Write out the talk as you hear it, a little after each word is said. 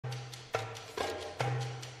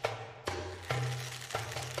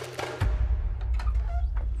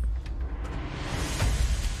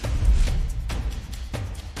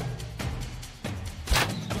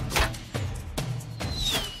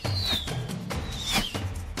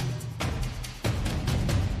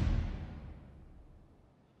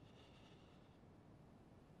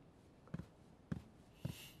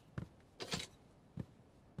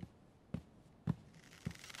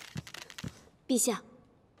陛下。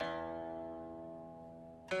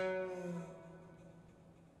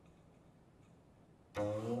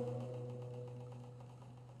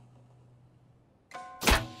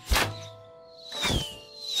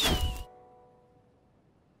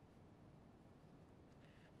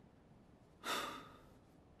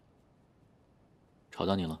吵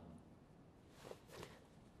到你了？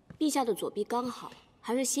陛下的左臂刚好，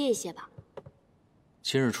还是歇一歇吧。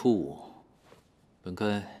今日初五，本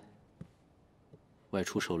该外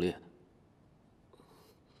出狩猎的。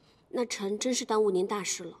那臣真是耽误您大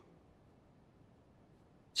事了。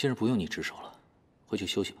今日不用你值守了，回去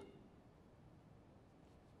休息吧。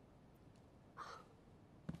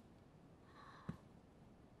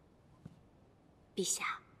陛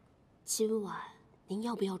下，今晚您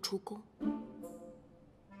要不要出宫？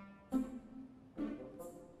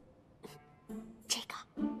这个。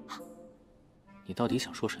你到底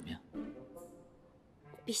想说什么呀？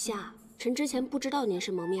陛下，臣之前不知道您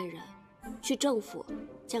是蒙面人，去政府、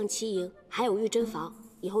将旗营还有御珍房，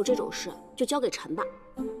以后这种事就交给臣吧。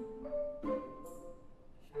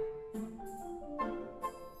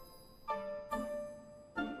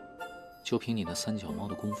就凭你那三脚猫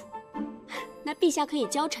的功夫，那陛下可以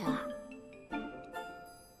教臣啊。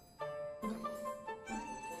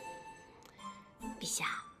陛下，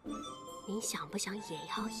您想不想也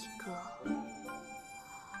要一个？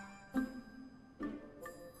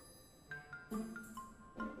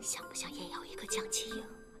想不想也要一个将旗营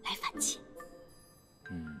来反击？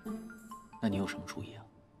那你有什么主意啊？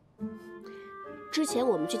之前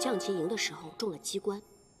我们去将旗营的时候中了机关，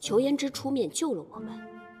裘延之出面救了我们，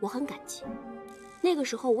我很感激。那个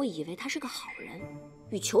时候我以为他是个好人，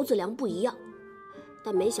与裘子良不一样，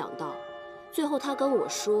但没想到最后他跟我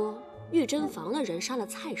说御珍房的人杀了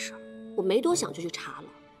蔡氏，我没多想就去查了，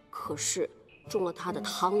可是中了他的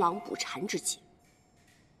螳螂捕蝉之计。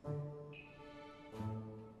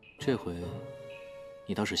这回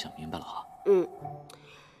你倒是想明白了哈。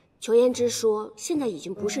裘延之说，现在已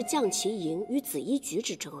经不是将旗营与紫衣局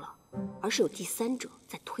之争了，而是有第三者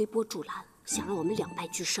在推波助澜，想让我们两败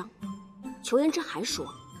俱伤。裘延之还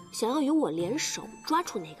说，想要与我联手抓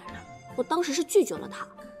住那个人。我当时是拒绝了他，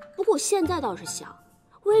不过我现在倒是想，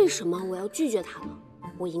为什么我要拒绝他呢？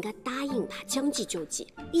我应该答应他，将计就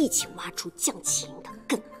计，一起挖出将旗营的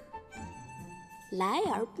根。来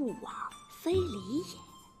而不往非礼也。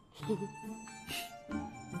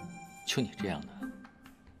就你这样的，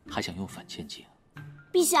还想用反间计？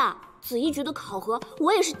陛下，紫衣局的考核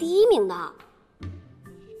我也是第1名的。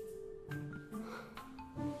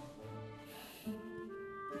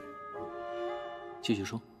继续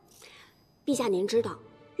说。陛下，您知道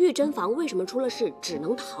御珍房为什么出了事只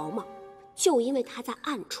能逃吗？就因为他在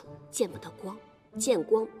暗处，见不得光，见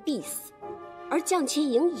光必死。而将旗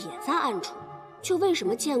营也在暗处，却为什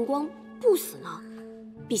么见光不死呢？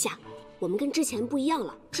陛下，我们跟之前不一样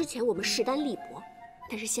了，之前我们势单力薄，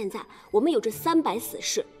但是现在我们有这300死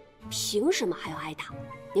士，凭什么还要挨打？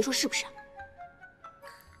您说是不是？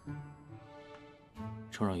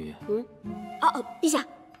程若愚，陛下，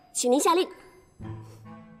请您下令。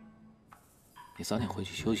你早点回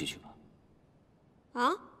去休息去吧。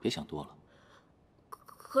啊？别想多了。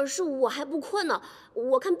可是我还不困呢，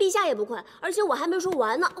我看陛下也不困，而且我还没说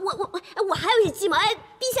完呢。我还有一些计谋，哎，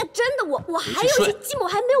陛下真的，我还有一些计谋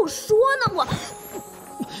还没有说呢，我。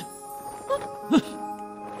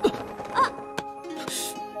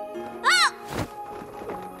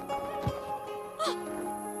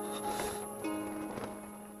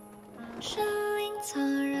山林苍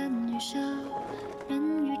然雨下，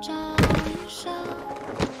人语照云上。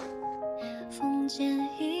风见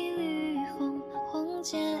一缕红，红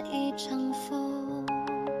见一场风。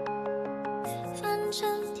凡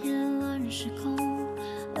尘颠乱时空，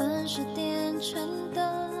乱世点成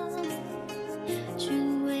灯。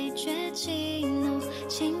君未觉激怒，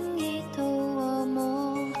轻易渡我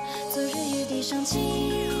梦。昨日于地上情，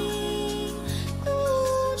孤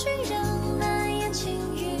军仍难言情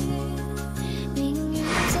语。命运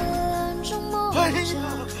自暗中梦着，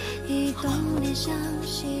一动莲香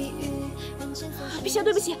细雨。陛下，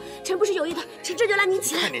对不起，臣不是有意的，臣这就拉您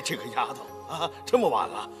起来。看你这个丫头啊，这么晚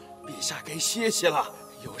了，陛下该歇息了，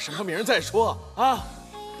有什么明儿再说啊。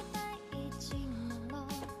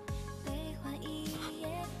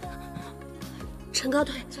臣告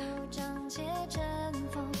退。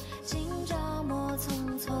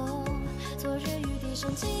昨日于地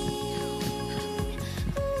上惊，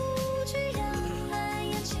孤举仍难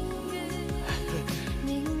言情语。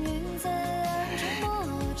命运在暗中默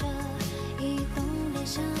着，一动莲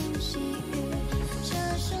香细雨。这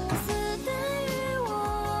生死对于我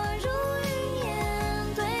如云烟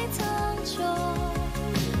对苍穹，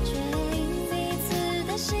却因你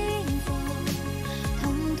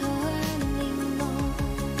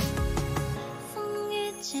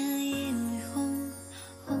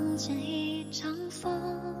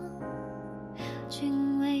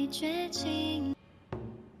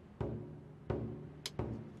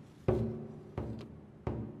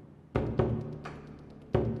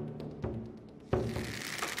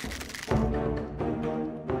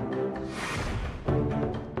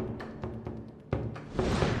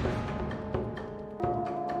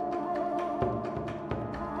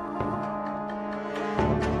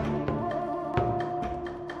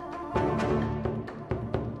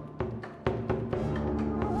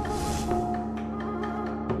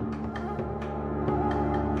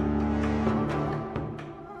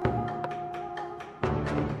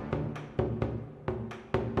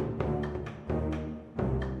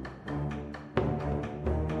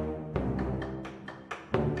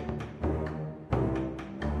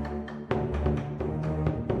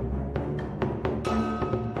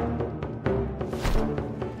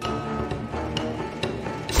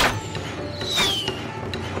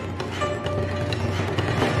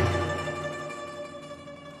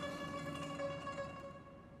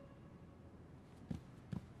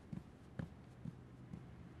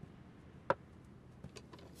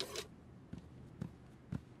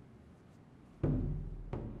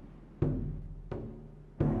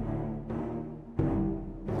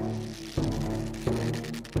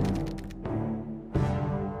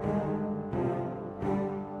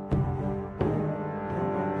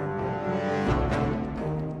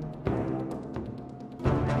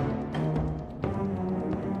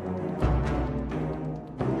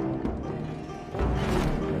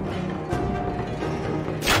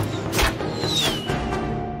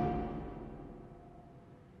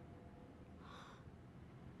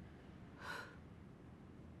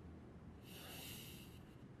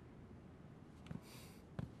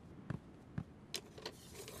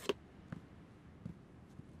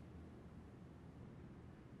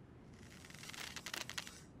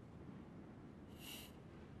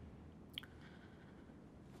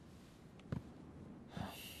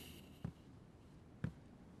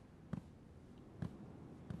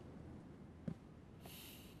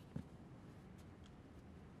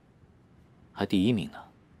还第1名呢。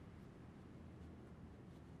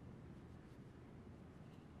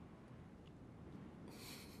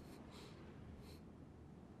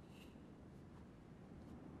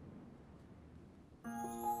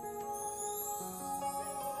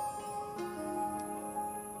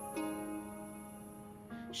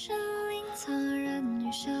山林侧，人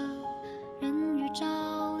语舍，人语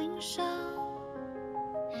照林舍。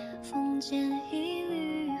风见一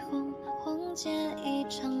缕红，红见一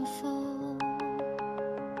场风。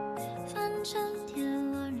凡尘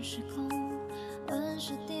颠乱时空，乱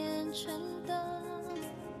世颠全灯。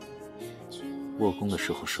握弓的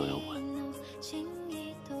时候手要稳，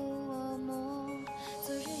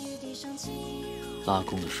拉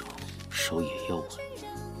弓的时候手也要稳，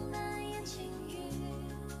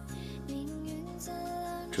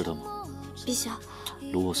知道吗？陛下，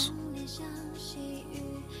啰嗦，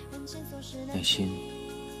内心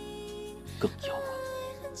更要稳。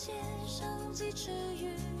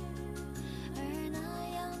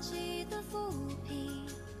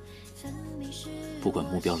不管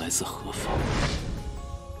目标来自何方，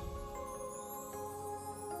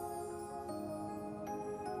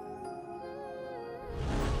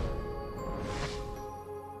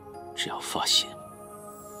只要发现，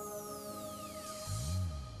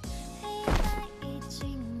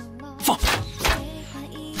放。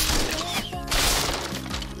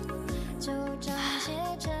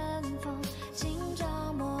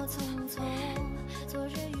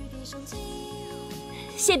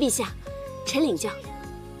谢陛下，臣领教。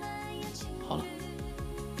好了。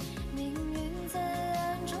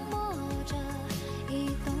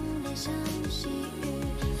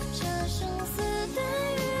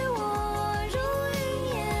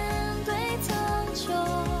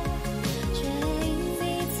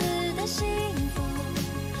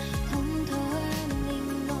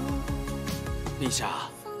陛下，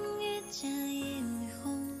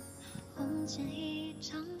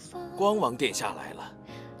光王殿下来了。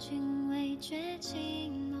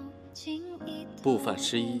不犯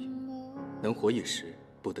失一，能活一时，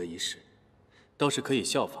不得一世，倒是可以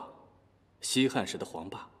效仿西汉时的皇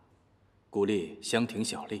霸，鼓励乡亭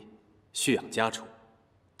小吏蓄养家畜，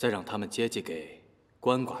再让他们接济给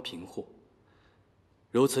鳏寡贫户，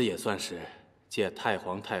如此也算是借太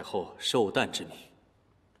皇太后寿诞之名，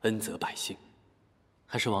恩泽百姓。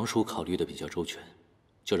还是王叔考虑的比较周全，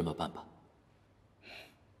就这么办吧。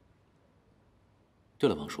对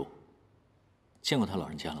了，王叔，见过他老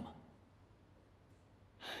人家了吗？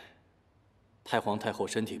太皇太后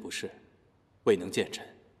身体不适，未能见臣，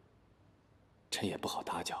臣也不好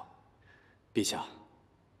打搅。陛下，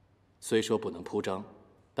虽说不能铺张，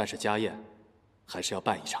但是家宴还是要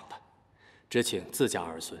办一场的，只请自家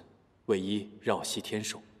儿孙为一绕膝天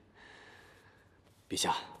寿。陛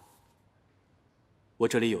下，我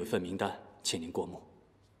这里有一份名单，请您过目。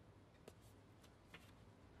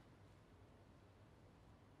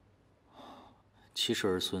7世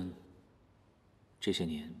儿孙，这些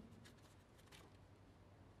年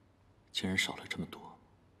竟然少了这么多。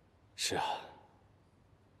是啊，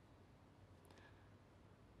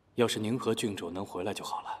要是宁和郡主能回来就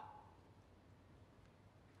好了。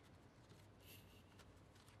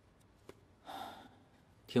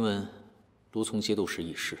听闻卢从节度使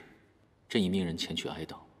已逝，朕已命人前去哀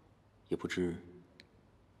悼，也不知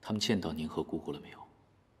他们见到宁和姑姑了没有？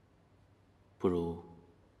不如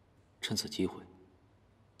趁此机会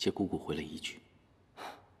接姑姑回来一聚。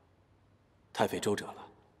太妃周折了，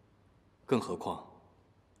更何况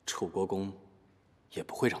楚国公也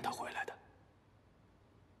不会让她回来的。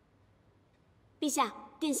陛下、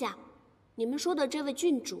殿下，你们说的这位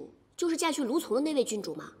郡主，就是嫁去卢从的那位郡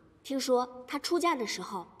主吗？听说她出嫁的时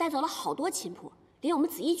候带走了好多琴谱，连我们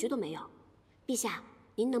紫衣局都没有。陛下，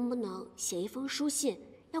您能不能写一封书信，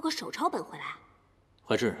要个手抄本回来？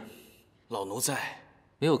怀志，老奴在。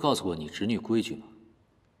没有告诉过你侄女规矩吗？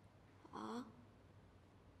啊！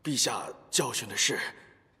陛下教训的是。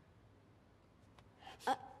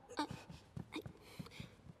我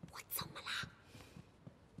怎么啦？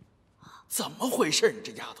怎么回事？你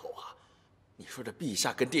这丫头啊！你说这陛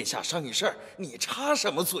下跟殿下商议事儿，你插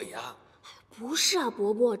什么嘴呀？不是啊，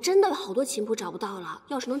伯伯，真的好多琴谱找不到了。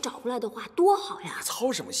要是能找回来的话，多好呀！你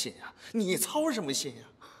操什么心呀？你操什么心呀？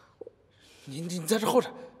你在这候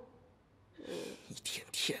着。一天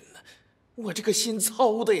天的，我这个心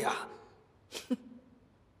操的呀！哼，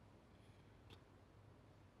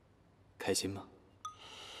开心吗？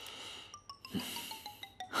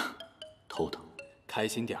头疼。开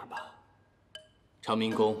心点吧，长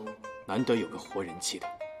明宫难得有个活人气的。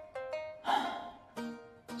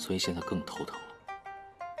所以现在更头疼了，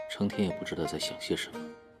成天也不知道在想些什么。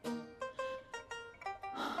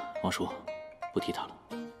王叔，不提他了。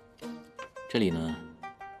这里呢，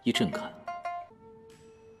依朕看，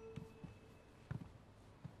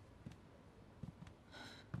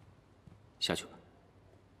下去吧。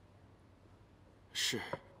是。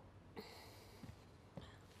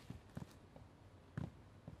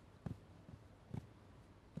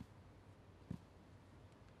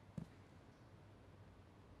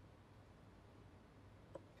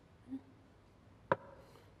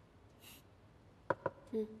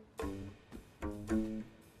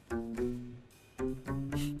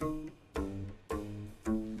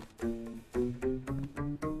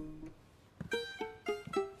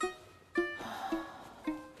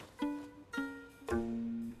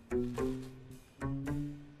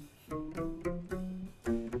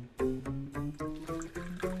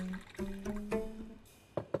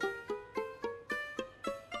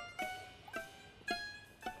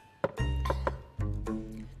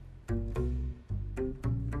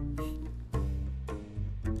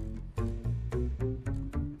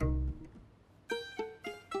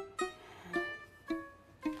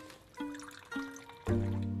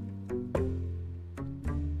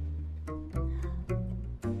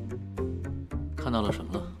看到了什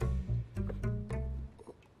么了？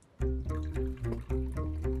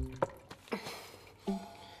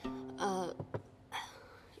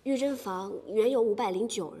御珍房原有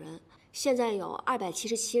509人，现在有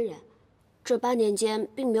277人。这8年间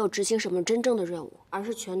并没有执行什么真正的任务，而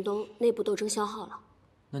是全都内部斗争消耗了。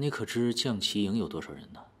那你可知将旗营有多少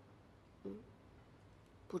人呢？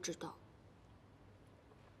不知道。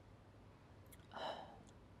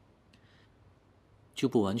就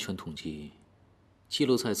不完全统计，记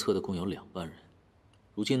录在册的共有2万人，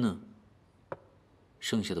如今呢，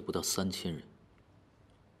剩下的不到3000人。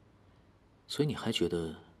所以你还觉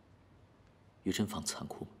得御珍房残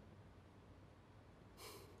酷吗？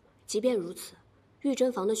即便如此，御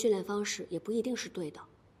珍房的训练方式也不一定是对的。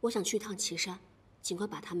我想去趟岐山，尽快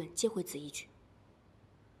把他们接回紫衣局。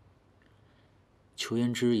裘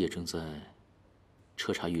言之也正在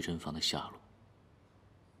彻查御珍房的下落。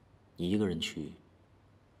你一个人去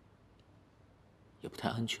也不太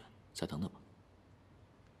安全，再等等吧。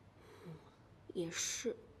也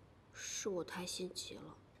是，是我太心急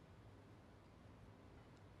了。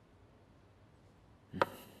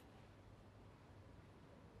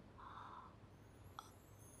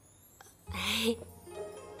哎，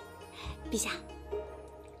陛下，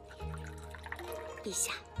陛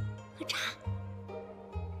下，喝茶。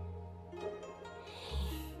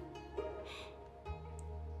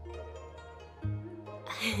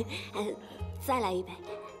再来一杯。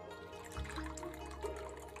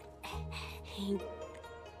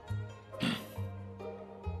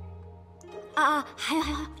还有。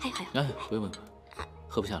哎，不用，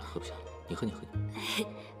喝不下了，喝不下了。你喝。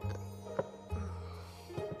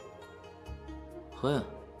喝呀。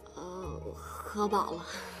喝饱了。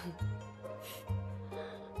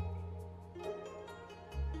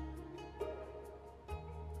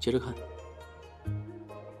接着看。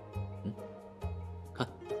看。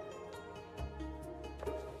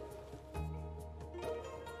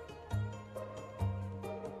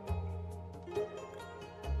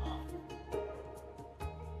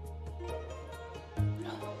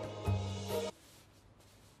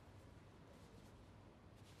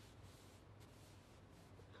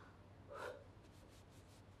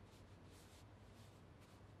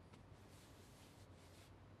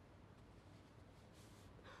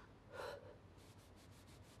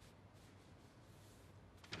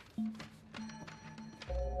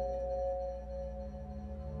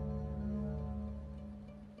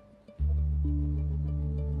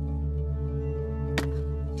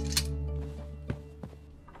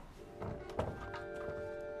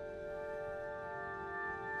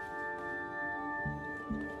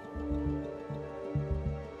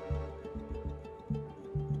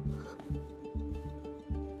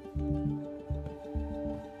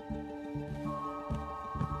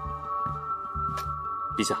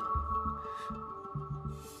陛下，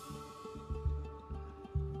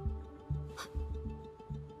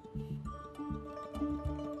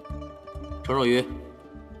程若愚，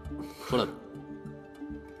出来吧。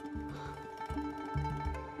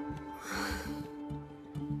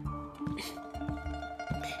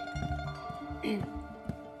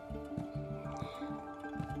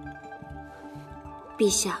陛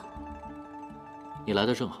下，你来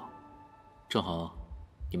的正好，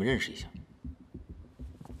你们认识一下。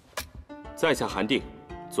在下韩定，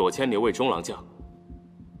左千牛卫中郎将。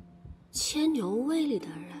牵牛卫里的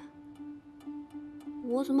人，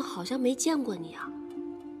我怎么好像没见过你啊？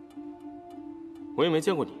我也没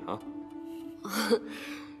见过你啊。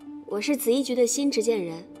我是紫衣局的新执剑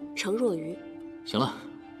人程若愚，行了，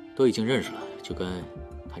都已经认识了，就该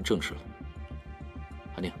谈正事了。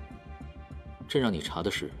韩宁，朕让你查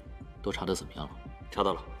的事，都查得怎么样了？查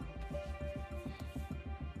到了，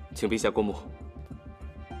请陛下过目。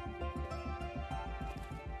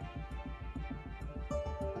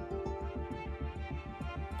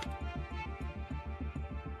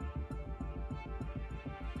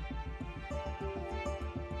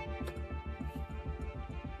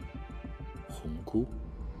红姑，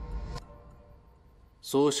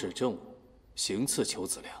唆使政务行刺裘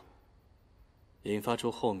子良，引发出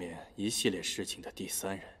后面一系列事情的第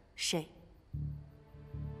三人。谁？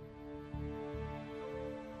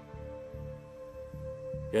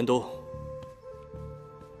元都，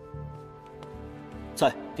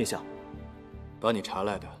在，殿下。把你查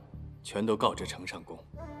来的，全都告知丞相宫。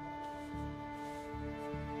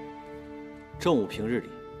政务平日里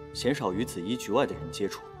鲜少与紫衣局外的人接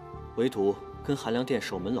触，唯独跟寒凉殿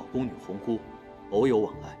守门老宫女红姑偶有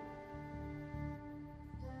往来。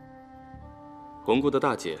红姑的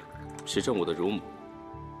大姐是郑武的乳母，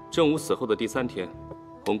郑武死后的第3天，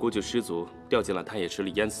红姑就失足掉进了炭冶池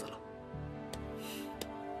里淹死了。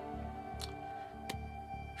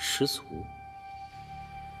失足？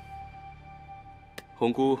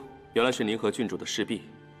红姑原来是宁河郡主的侍婢，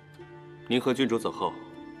宁河郡主走后，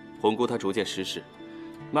红姑她逐渐失势，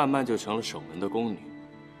慢慢就成了守门的宫女。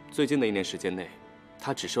最近的1年时间内，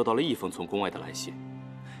她只收到了1封从宫外的来信，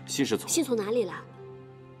信是从哪里来？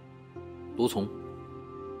卢从。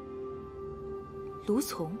卢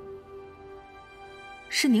从？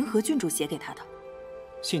是宁河郡主写给他的。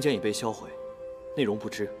信件已被销毁，内容不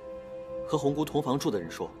知。和红姑同房住的人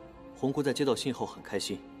说，红姑在接到信后很开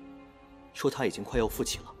心，说她已经快要复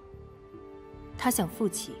起了。她想复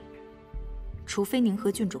起，除非宁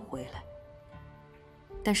河郡主回来。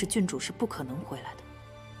但是郡主是不可能回来的。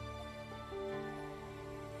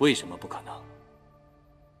为什么不可能？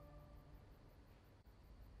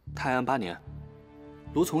泰安8年，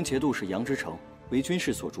卢从节度使杨之成为军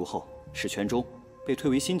事所逐后，使权中被推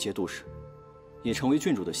为新节度使，也成为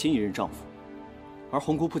郡主的新一任丈夫。而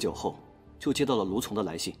红姑不久后就接到了卢从的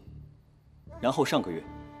来信，然后上个月，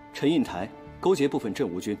陈印台勾结部分镇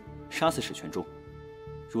吴军，杀死史权中。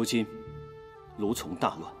如今，卢从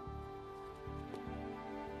大乱。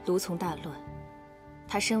卢从大乱，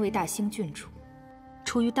他身为大兴郡主，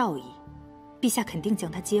出于道义，陛下肯定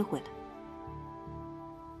将他接回来。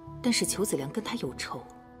但是裘子良跟他有仇，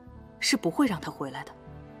是不会让他回来的。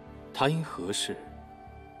他因何事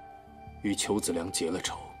与裘子良结了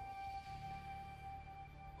仇？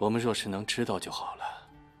我们若是能知道就好了。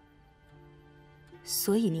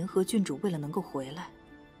所以宁河郡主为了能够回来，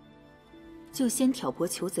就先挑拨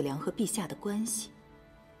裘子良和陛下的关系，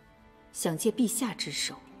想借陛下之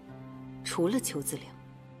手除了裘子良。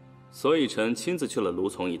所以臣亲自去了卢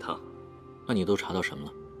从一趟。那你都查到什么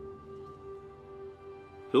了？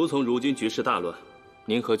卢从如今局势大乱，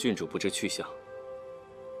宁河郡主不知去向。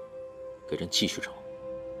给朕继续找。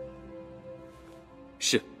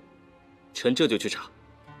是，臣这就去查。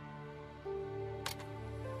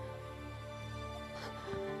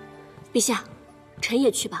陛下，臣也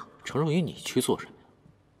去吧。程若愚，你去做什么呀？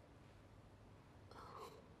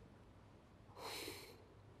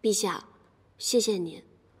陛下，谢谢您。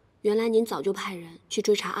原来您早就派人去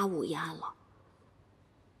追查阿武一案了。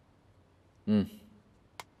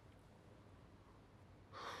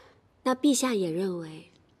那陛下也认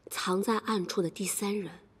为藏在暗处的第三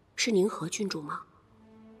人是宁河郡主吗？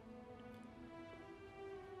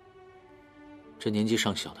朕年纪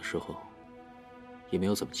尚小的时候，也没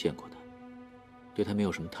有怎么见过他，对他没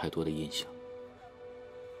有什么太多的印象。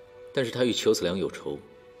但是他与裘子良有仇，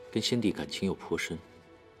跟先帝感情又颇深。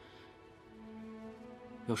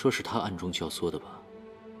要说是他暗中教唆的吧，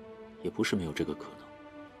也不是没有这个可能。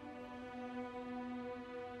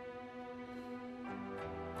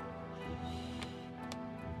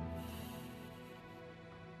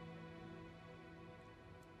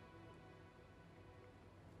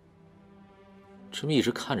这么一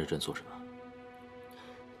直看着朕做什么？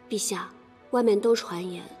陛下，外面都传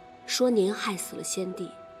言说您害死了先帝，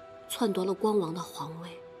篡夺了光王的皇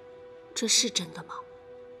位，这是真的吗？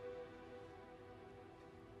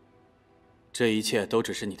这一切都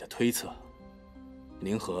只是你的推测。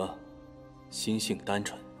宁河心性单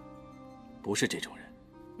纯，不是这种人。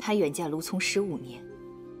他远嫁卢从15年，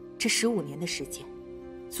这15年的时间，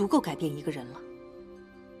足够改变一个人了。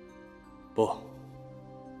不，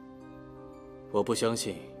我不相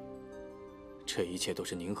信这一切都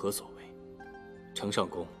是宁河所为。丞相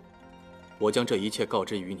公，我将这一切告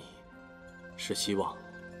知于你，是希望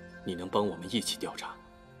你能帮我们一起调查。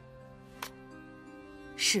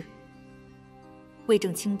是。为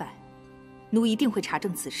证清白，奴一定会查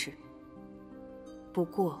证此事。不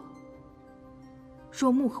过，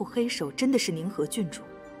若幕后黑手真的是宁和郡主，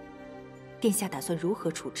殿下打算如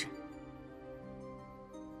何处置？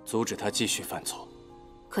阻止他继续犯错。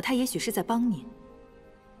可他也许是在帮您。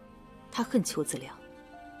他恨邱子良，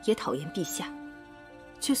也讨厌陛下，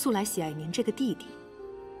却素来喜爱您这个弟弟。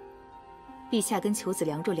陛下跟邱子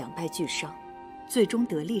良若两败俱伤，最终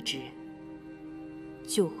得利之人，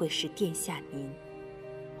就会是殿下您。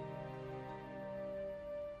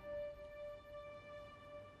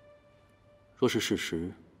若是事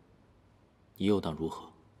实，你又当如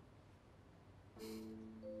何？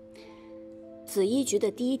紫衣局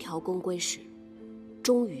的第一条公规是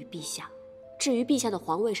忠于陛下。至于陛下的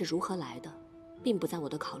皇位是如何来的，并不在我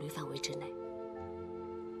的考虑范围之内。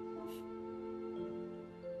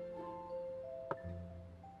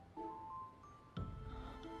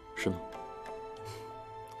是吗？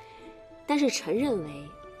但是臣认为，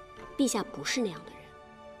陛下不是那样的人。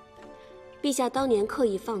陛下当年刻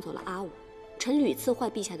意放走了阿武，臣屡次坏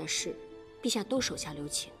陛下的事，陛下都手下留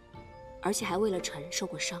情，而且还为了臣受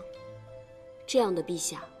过伤。这样的陛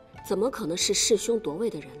下，怎么可能是弑兄夺位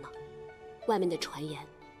的人呢？外面的传言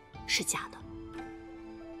是假的。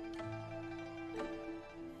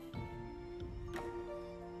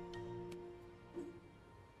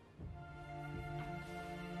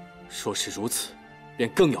若是如此，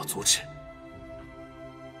便更要阻止。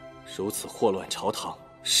如此祸乱朝堂、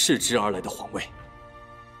恃之而来的皇位，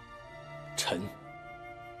臣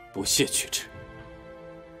不屑取之。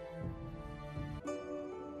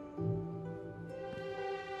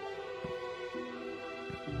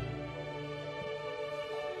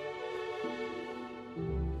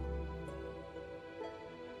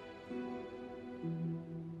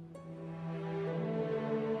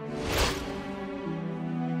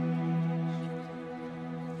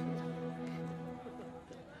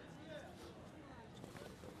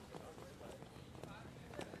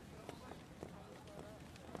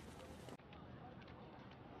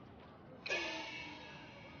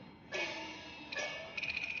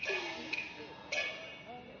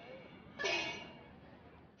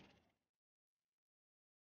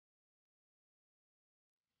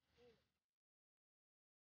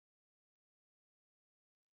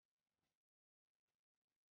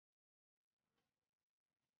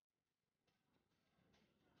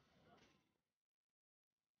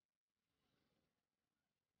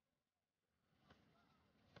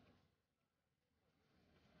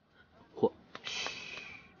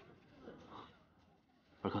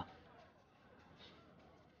尔克，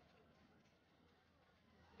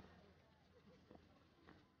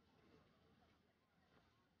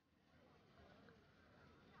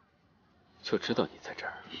就知道你在这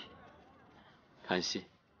儿看戏。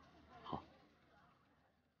好。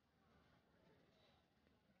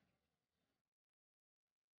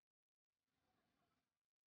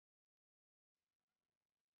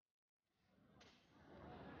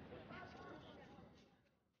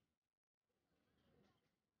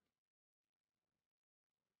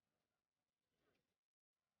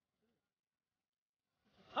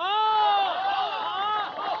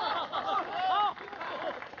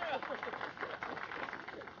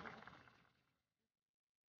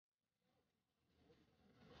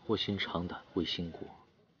卧薪尝胆为兴国，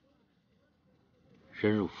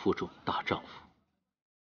忍辱负重大丈夫。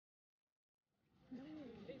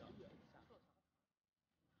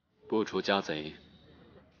不除家贼，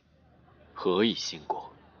何以兴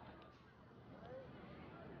国？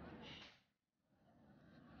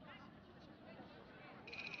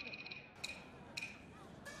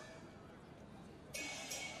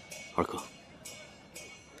二哥，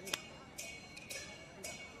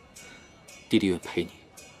弟弟愿陪你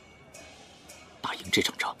打赢这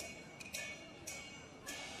场仗。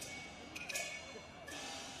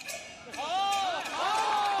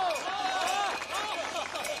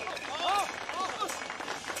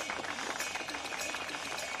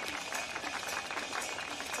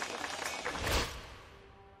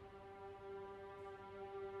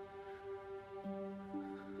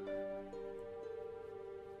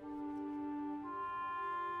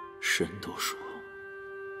人都说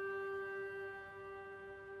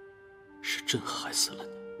是朕害死了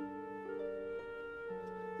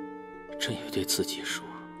你，朕也对自己说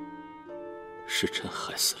是朕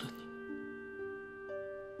害死了你。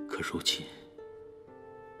可如今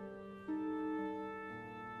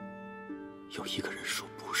有一个人说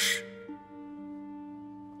不是。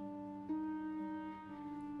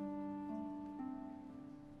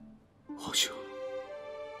皇兄，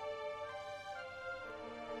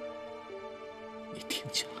你听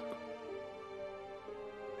见了吗？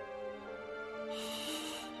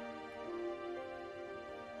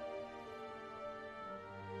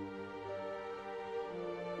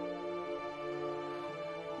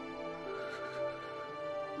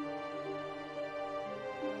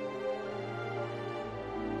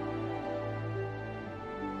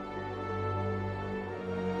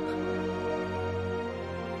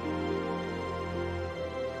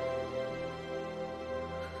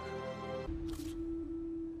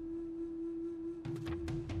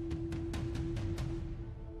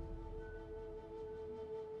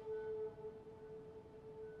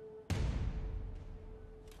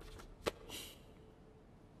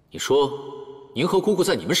你说，宁和姑姑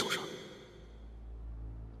在你们手上？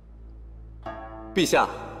陛下，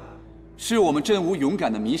是我们镇吴勇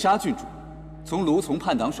敢的弥沙郡主，从卢从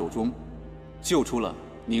叛党手中救出了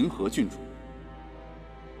宁和郡主。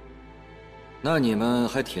那你们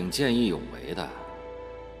还挺见义勇为的。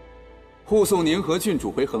护送宁和郡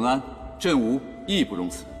主回恒安，镇吴义不容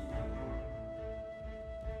辞。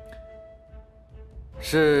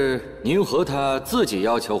是宁和他自己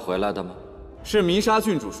要求回来的吗？是弥沙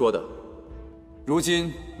郡主说的。如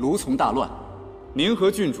今卢从大乱，宁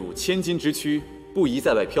和郡主千金之躯不宜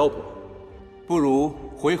在外漂泊，不如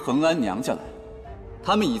回恒安娘家来。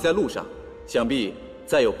他们已在路上，想必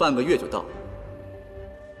再有半个月就到。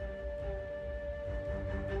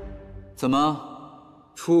怎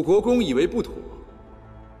么，楚国公以为不妥？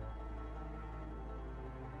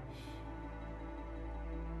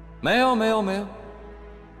没有，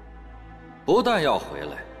不但要回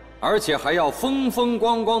来，而且还要风风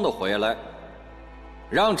光光的回来，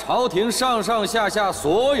让朝廷上上下下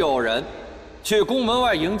所有人去宫门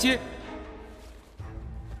外迎接。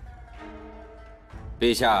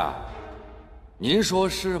陛下，您说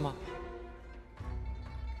是吗？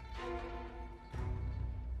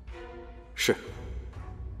是。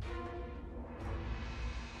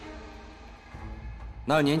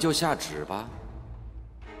那您就下旨吧。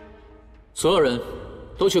所有人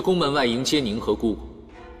都去宫门外迎接宁和姑姑，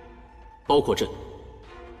包括朕。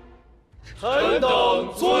臣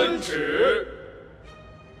等遵旨。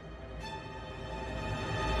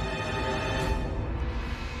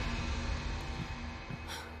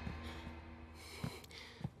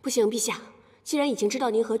不行，陛下，既然已经知道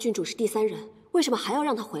宁和郡主是第三人，为什么还要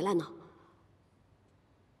让她回来呢？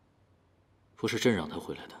不是朕让她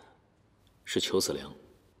回来的，是裘子良。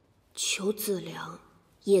裘子良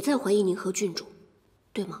也在怀疑宁和郡主，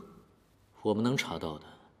对吗？我们能查到的，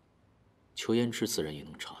裘延之自然也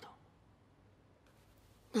能查到。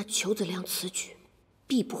那裘子良此举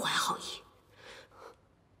必不怀好意。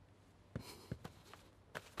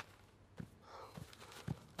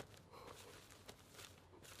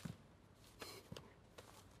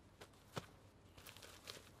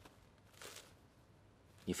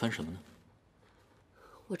你翻什么呢？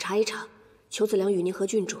我查一查，裘子良与宁和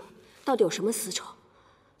郡主到底有什么私仇？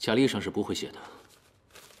假历上是不会写的。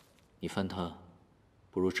你翻它，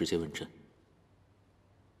不如直接问朕。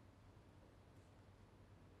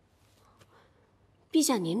陛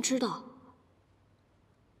下，您知道？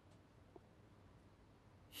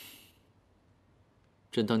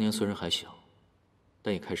朕当年虽然还小，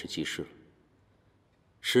但也开始记事了。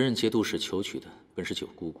时任节度使求娶的本是九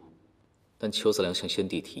姑姑，但裘子良向先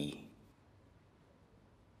帝提议，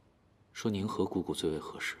说宁和姑姑最为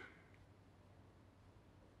合适。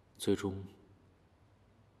最终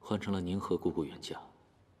换成了宁和姑姑远嫁，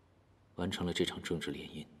完成了这场政治联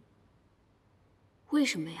姻。为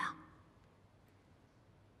什么呀？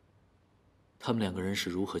他们两个人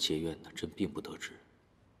是如何结怨的，朕并不得知。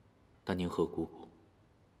但宁和姑姑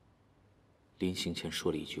临行前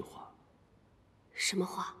说了一句话。什么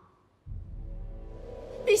话？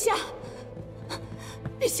陛下，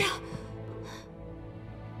陛下，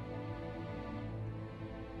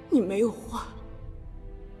你没有话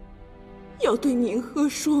要对宁和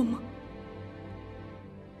说吗？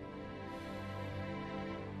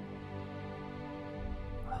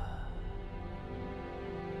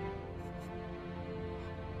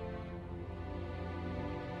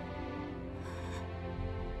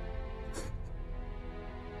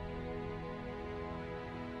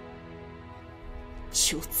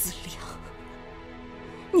裘子良，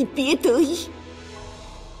你别得意，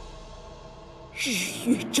日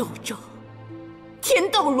月昭昭，天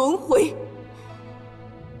道轮回。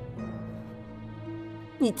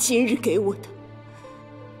你今日给我的，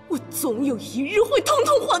我总有一日会统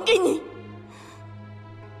统还给你。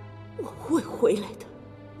我会回来的，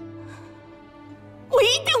我一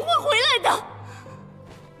定会回来的。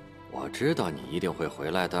我知道你一定会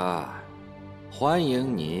回来的，欢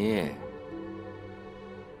迎你。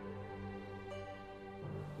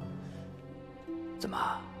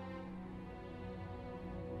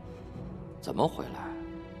怎么回来？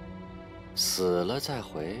死了再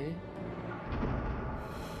回？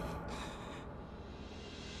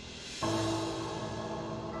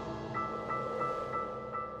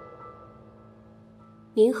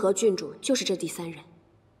宁和郡主就是这第三人，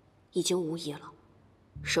已经无疑了。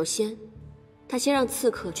首先，他先让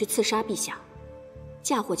刺客去刺杀陛下，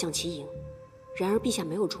嫁祸将其营。然而陛下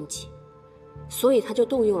没有中计，所以他就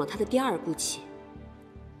动用了他的第二步棋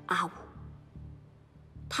——阿武。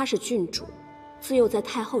他是郡主，自幼在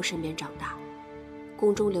太后身边长大，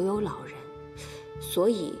宫中留有老人，所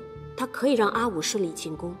以他可以让阿武顺利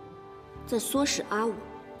进宫，再唆使阿武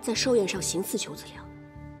在寿宴上行刺裘子良。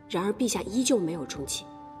然而陛下依旧没有中计，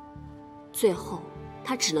最后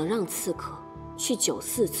他只能让刺客去9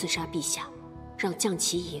次刺杀陛下，让将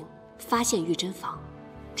其营发现御珍房，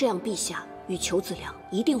这样陛下与裘子良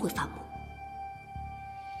一定会反目。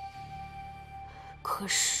可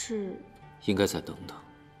是，应该再等等，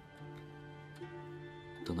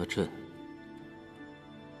等到朕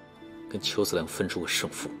跟裘子良分出个胜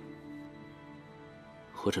负，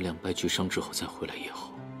或者两败俱伤之后再回来也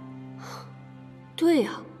好。对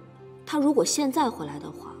呀，他如果现在回来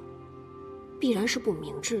的话，必然是不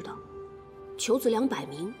明智的。裘子良摆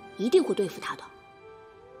明一定会对付他的。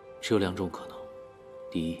只有2种可能：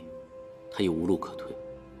第一，他已无路可退，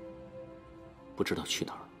不知道去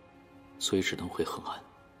哪儿，所以只能回恒安。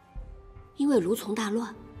因为卢从大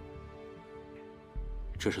乱，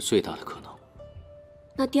这是最大的可能。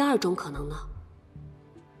那第2种可能呢？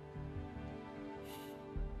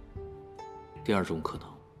第2种可能，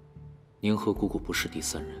宁和姑姑不是第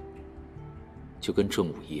3人，就跟正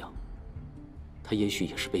午一样，他也许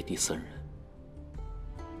也是被第3人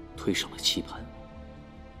推上了棋盘，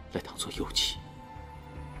来当做诱棋。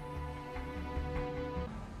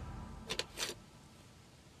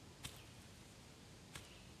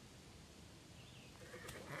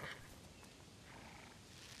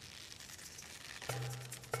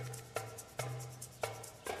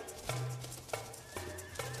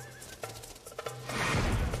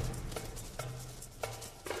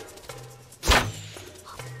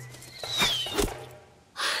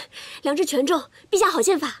2只拳重，陛下好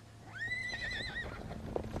剑法。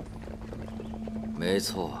没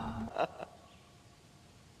错。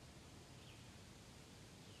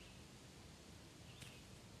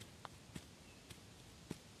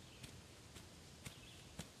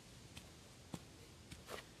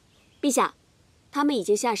陛下，他们已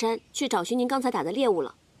经下山去找寻您刚才打的猎物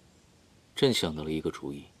了。朕想到了一个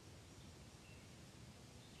主意。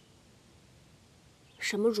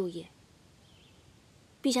什么主意？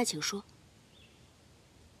陛下，请说。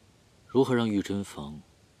如何让御珍房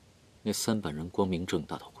那300人光明正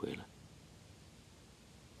大的回来？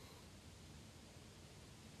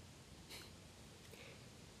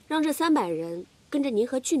让这300人跟着您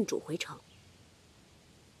和郡主回城。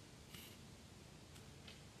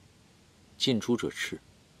近朱者赤，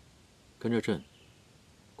跟着朕，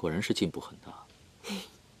果然是进步很大。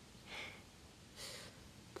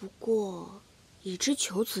不过，已知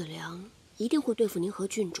裘子良一定会对付您和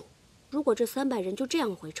郡主，如果这300人就这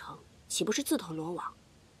样回城，岂不是自投罗网？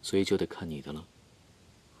所以就得看你的了。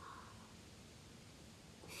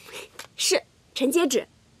是，臣接旨。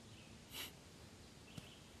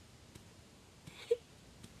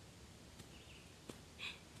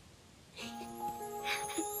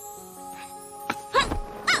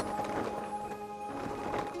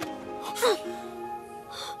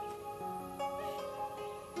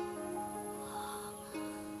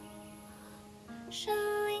山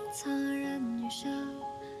林苍人语笑，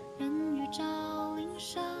人语照林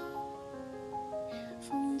梢。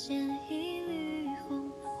风见一缕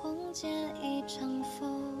红，红见一场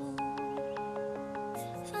风。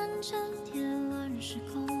凡尘添乱世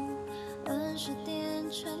空，乱世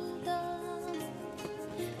点春灯。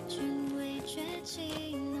君未觉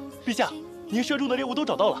气浓。陛下，您射中的猎物都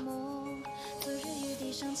找到了。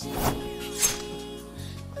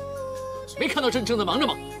没看到朕正在忙着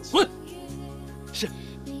吗？滚！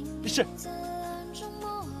是。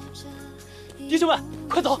弟兄们，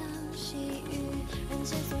快走！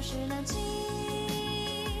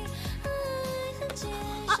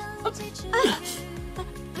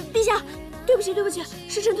陛下，对不起，对不起，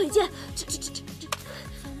是臣腿贱，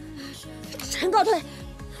臣告退。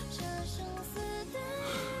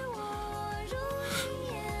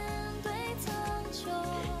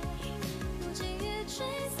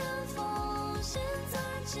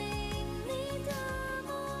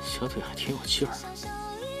小腿还挺有劲儿。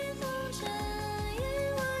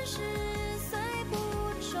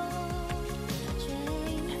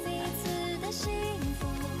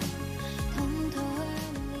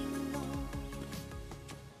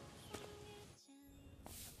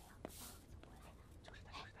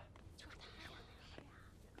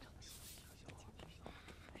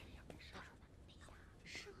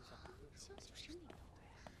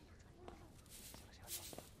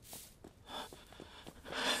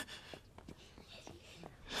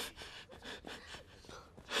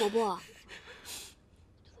伯伯，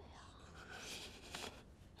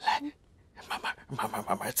来，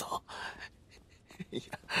慢慢走。哎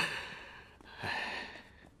呀，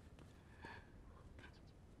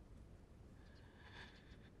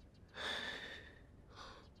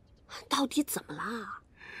啦？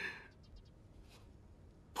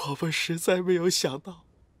伯伯实在没有想到，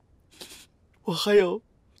我还有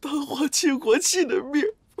当皇亲国戚的命。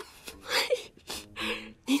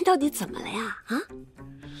您到底怎么了呀？啊？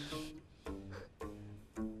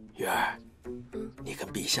月儿，你跟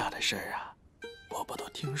陛下的事儿啊，伯伯都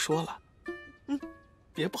听说了。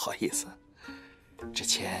别不好意思。之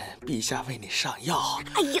前陛下为你上药。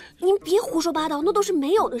哎呀，您别胡说八道，那都是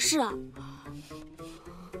没有的事啊。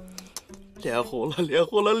脸红了，脸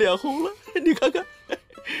红了，脸红了，你看看。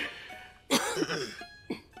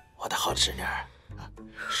我的好侄女儿，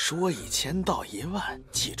说1000道10000，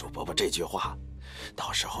记住伯伯这句话。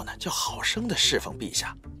到时候呢，就好生的侍奉陛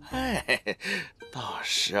下。哎，到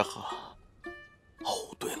时候……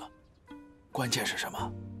哦，对了，关键是什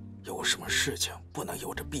么？有什么事情不能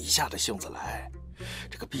由着陛下的性子来。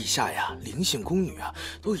这个陛下呀，灵性宫女啊，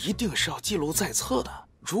都一定是要记录在册的。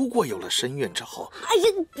如果有了身孕之后……哎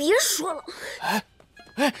呀，你别说了。哎，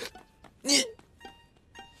你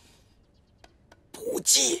不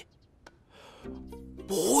记。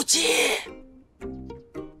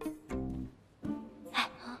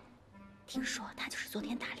听说他就是昨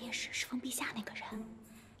天打猎时侍奉陛下那个人。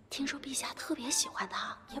听说陛下特别喜欢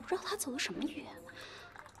他，也不知道他走了什么运。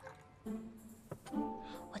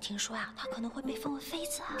我听说啊，他可能会被封为妃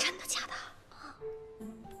子。真的假的？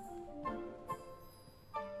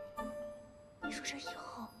你说这以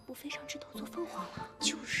后不飞上枝头做凤凰了？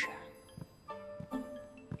就是。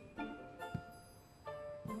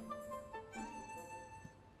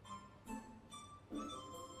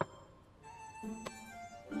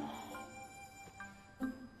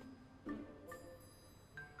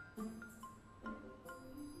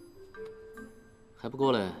还不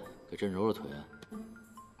过来给朕揉揉腿啊？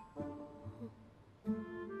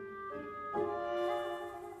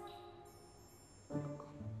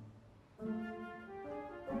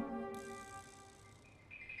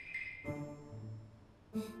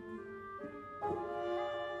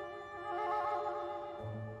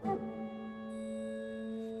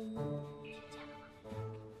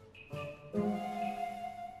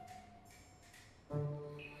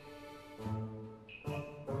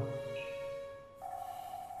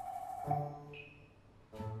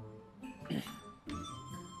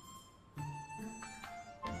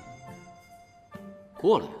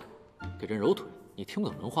过来呀，给朕揉腿，你听不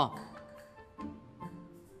懂人话吗？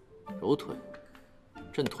揉腿，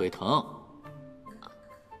朕腿疼。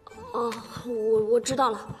哦，我知道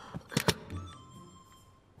了。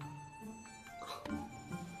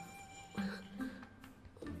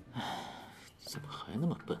怎么还那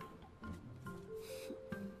么笨？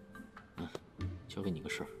交给你个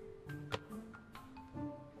事儿。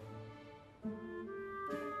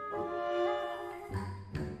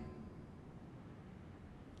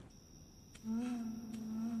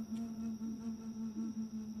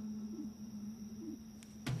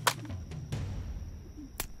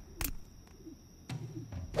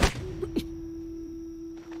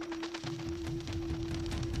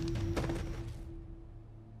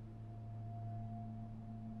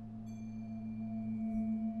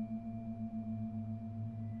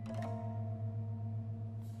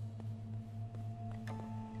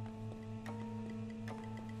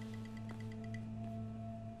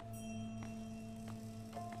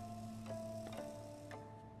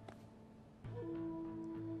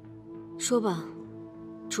说吧，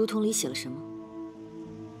竹筒里写了什么？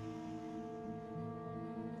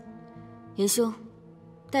严兄，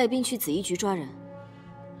带兵去紫衣局抓人。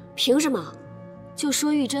凭什么？就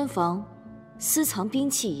说玉珍房私藏兵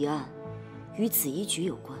器一案，与紫衣局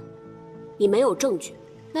有关。你没有证据，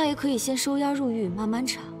那也可以先收押入狱，慢慢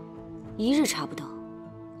查。一日查不到，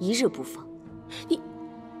一日不放。你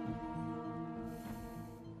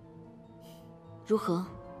如何？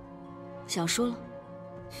想说了？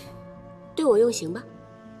对我用刑吧。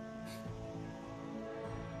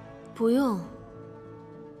不用。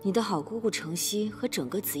你的好姑姑程曦和整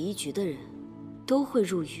个紫衣局的人，都会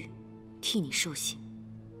入狱，替你受刑。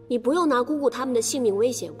你不用拿姑姑他们的性命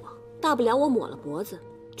威胁我，大不了我抹了脖子，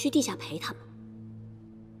去地下陪他们。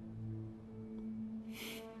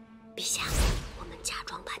陛下，我们假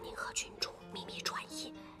装把宁和君主秘密转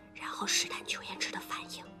移，然后试探裘延之的反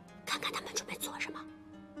应，看看他们准备做什么。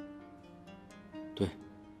对。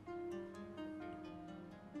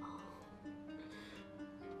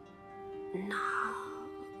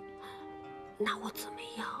那我怎么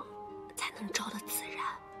样才能招得自然，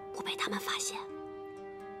不被他们发现？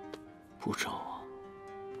不招啊？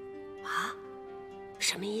啊？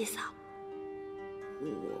什么意思啊？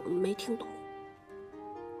我没听懂。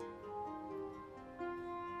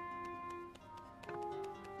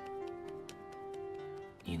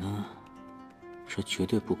你呢，是绝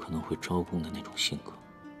对不可能会招供的那种性格，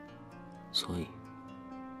所以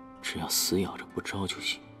只要死咬着不招就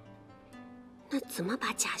行。那怎么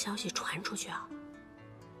把假消息传出去啊？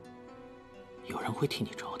有人会替你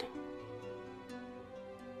招的。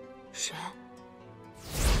谁？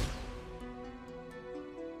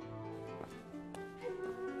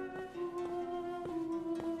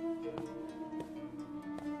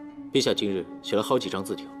陛下今日写了好几张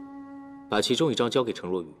字条，把其中一张交给程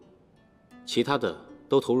若愚，其他的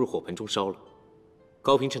都投入火盆中烧了。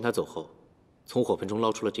高嫔趁他走后，从火盆中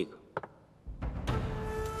捞出了这个。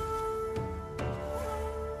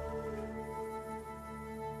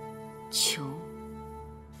求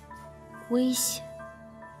危险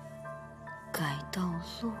改到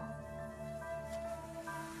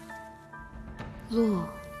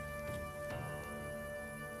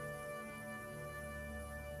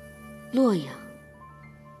洛阳。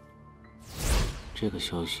这个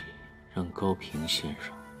消息让高嫔献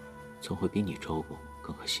上，总会比你招供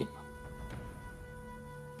更可信吧？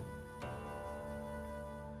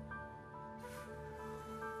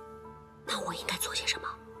那我应该做些什么？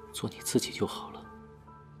做你自己就好了。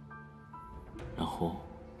然后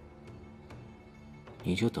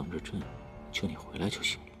你就等着朕救你回来就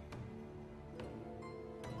行了。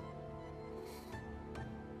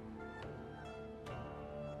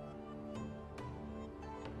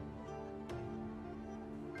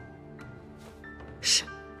是。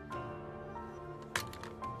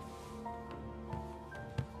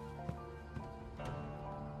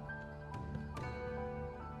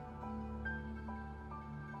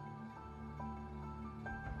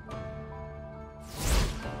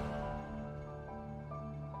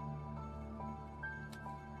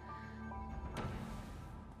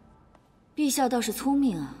陛下倒是聪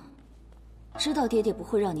明啊，知道爹爹不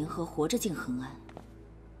会让宁和活着进恒安，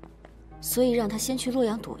所以让他先去洛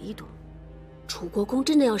阳躲一躲。楚国公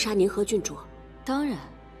真的要杀宁和郡主？当然，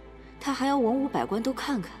他还要文武百官都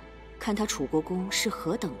看看，看他楚国公是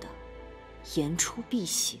何等的言出必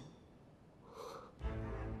行。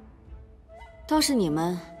倒是你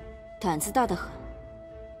们胆子大得很，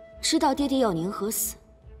知道爹爹要宁和死，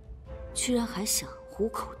居然还想虎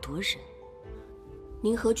口夺人。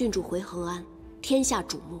宁和郡主回恒安，天下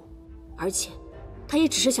瞩目，而且她也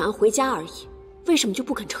只是想要回家而已，为什么就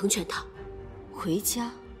不肯成全她？回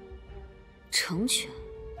家？成全？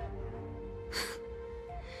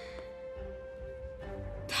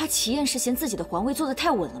他齐燕是嫌自己的皇位坐得太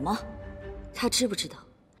稳了吗？他知不知道，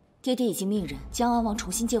爹爹已经命人将安王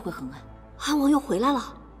重新接回恒安？安王又回来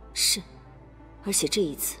了？是，而且这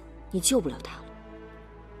一次你救不了他了。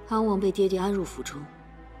安王被爹爹安入府中，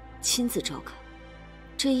亲自照看。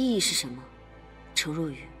这意义是什么？程若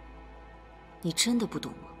愚，你真的不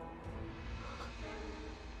懂吗？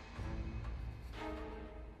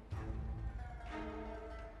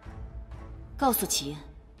告诉齐燕，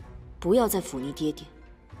不要再忤逆爹爹，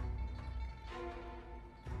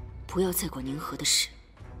不要再管宁和的事。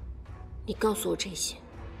你告诉我这些，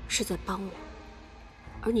是在帮我，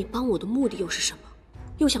而你帮我的目的又是什么？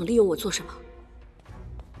又想利用我做什么？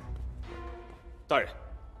大人。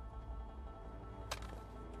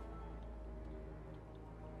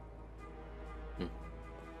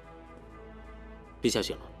陛下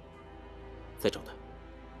醒了，再找他。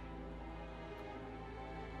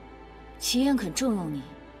齐燕肯重用你，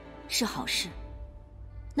是好事。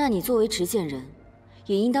那你作为执剑人，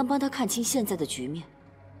也应当帮他看清现在的局面。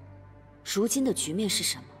如今的局面是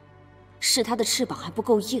什么？是他的翅膀还不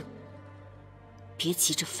够硬。别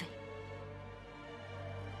急着飞。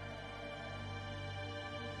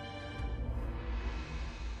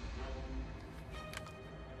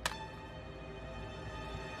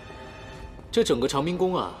这整个长明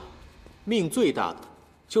宫啊，命最大的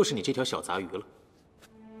就是你这条小杂鱼了。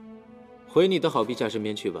回你的好陛下身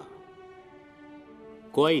边去吧，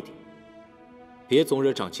乖一点，别总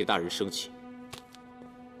惹长齐大人生气。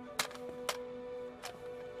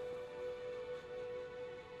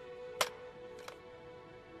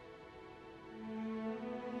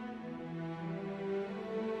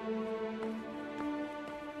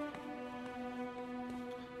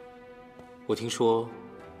我听说，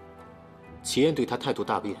齐燕对他态度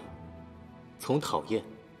大变，从讨厌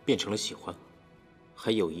变成了喜欢，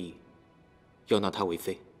还有意要纳他为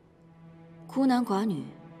妃。孤男寡女，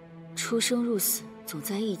出生入死总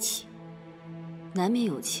在一起，难免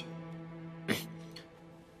有情。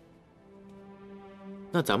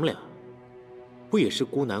那咱们俩，不也是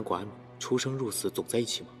孤男寡女，出生入死总在一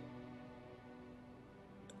起吗？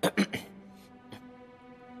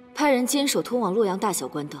派人坚守通往洛阳大小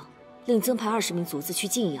官道，另增派20名卒子去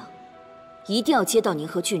晋阳，一定要接到宁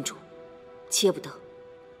和郡主，切不得，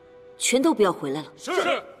全都不要回来了。是。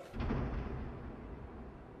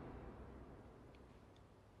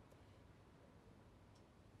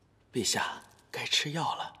陛下，该吃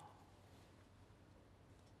药了。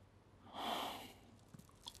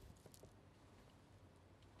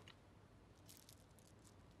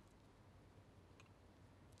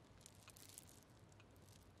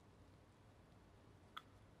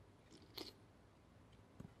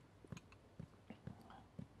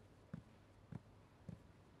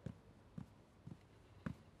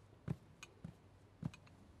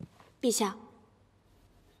陛下，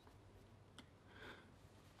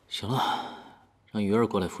行了，让鱼儿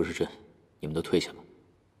过来服侍朕，你们都退下吧。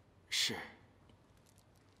是。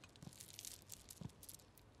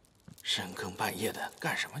深更半夜的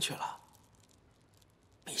干什么去了？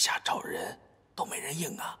陛下找人都没人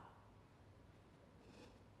应啊。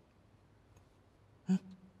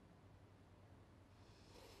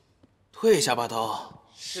退下吧都。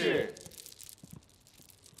是。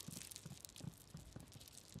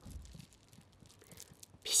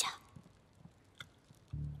陛下，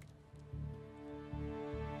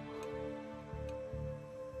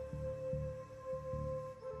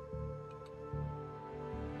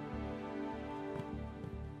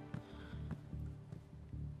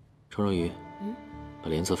程若愚，把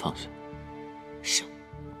帘子放下。是。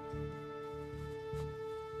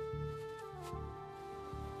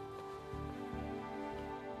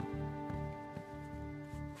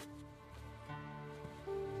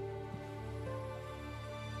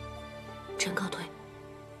臣告退。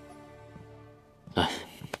来。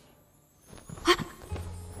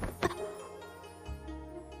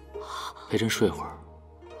陪朕睡会儿。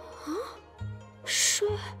睡。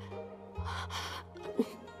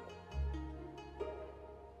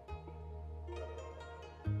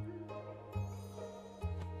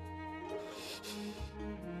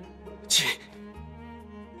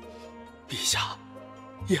陛下，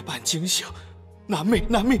夜半惊醒，难寐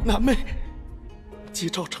难寐难寐！急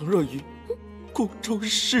召程若愚，宫中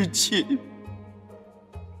侍寝。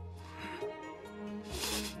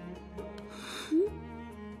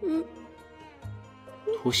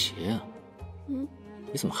脱鞋啊！你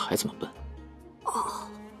怎么还这么笨？哦。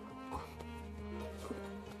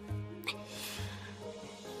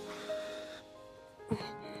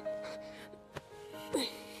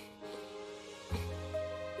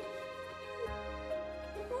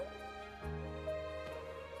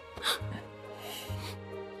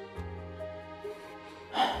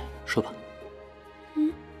说吧。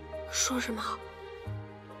说什么？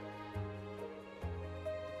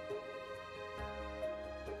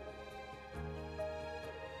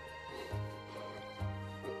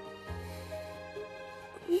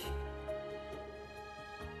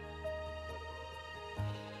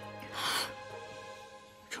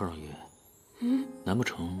程若愚，难不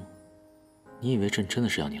成你以为朕真的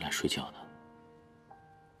是要你来睡觉的？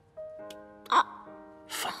啊！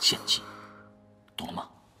犯贱计，懂了吗？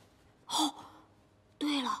哦，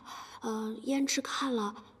对了，胭脂看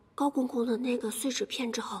了高公公的那个碎纸片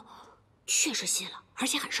之后，确实信了，而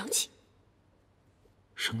且很生气。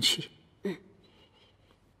生气？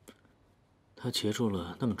他截住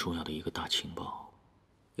了那么重要的一个大情报，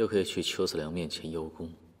又可以去邱子良面前邀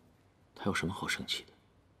功，他有什么好生气的？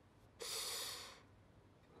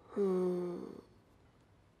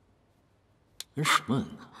人什么恩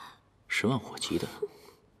呢？10万火急的，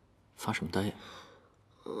发什么呆呀？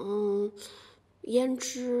胭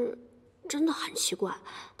脂真的很奇怪，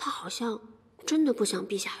她好像真的不想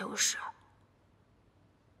陛下有事。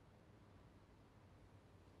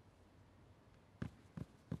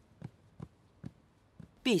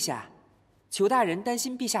陛下，裘大人担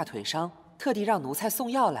心陛下腿伤，特地让奴才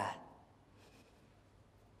送药来。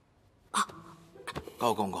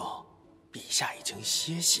高公公，陛下已经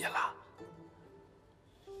歇息了。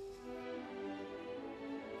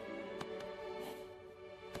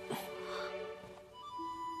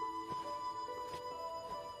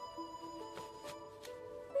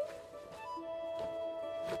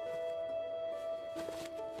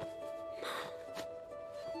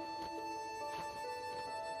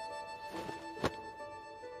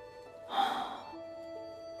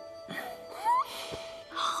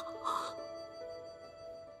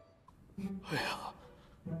哎呀！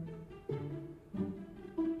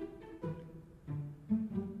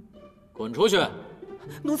滚出去！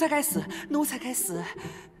奴才该死，奴才该死！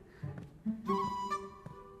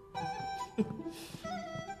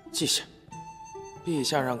记下，陛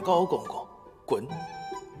下让高公公滚。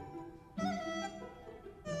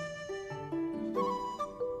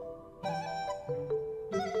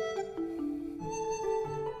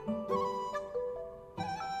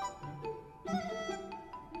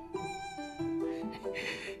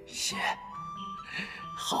写，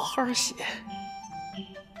好好写。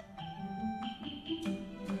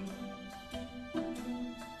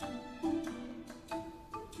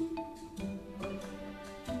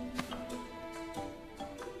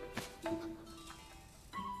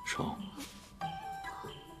手。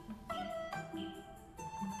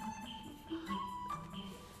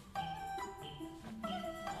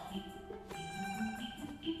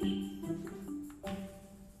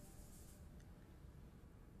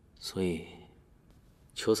所以，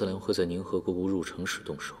邱子良会在宁和姑姑入城时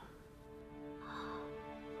动手。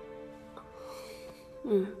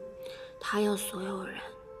他要所有人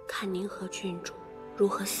看宁和郡主如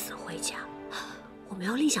何死回家。我们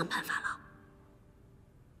要另想办法了。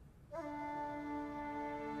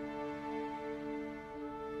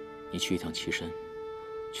你去一趟岐山，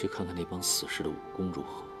去看看那帮死士的武功如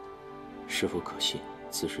何，是否可信，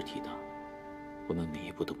姿势体大，我们每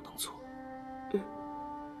一步都不能错。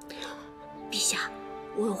陛下，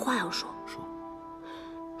我有话要说。说。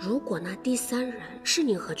如果那第三人是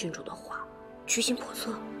宁和郡主的话，居心叵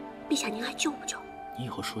测，陛下您还救不救？你以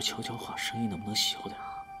后说悄悄话，声音能不能小点？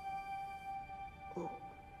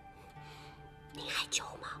您还救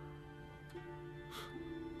吗？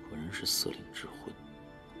果然是色令智昏。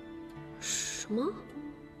什么？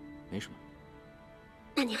没什么。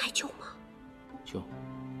那您还救吗？救。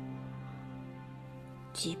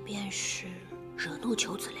即便是惹怒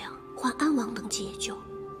邱子良，换安王登基也救。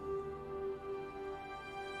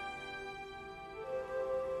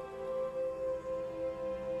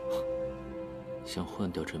想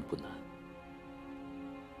换掉朕不难，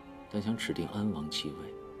但想指定安王继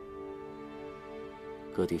位，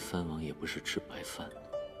各地藩王也不是吃白饭的。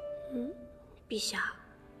陛下，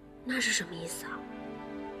那是什么意思啊？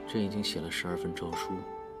朕已经写了12份诏书，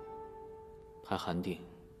派函定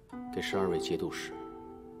给12位节度使，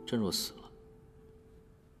朕若死了，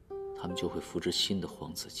他们就会扶植新的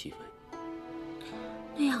皇子继位。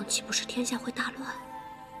那样岂不是天下会大乱？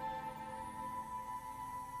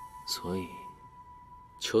所以，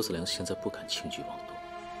邱子良现在不敢轻举妄动。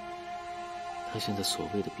他现在所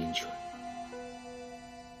谓的兵权，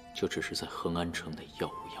就只是在恒安城内耀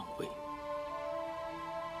武扬威。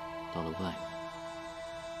到了外面，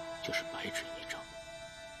就是白纸一张。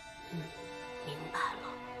明白了。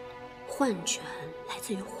宦权来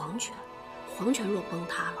自于皇权，皇权若崩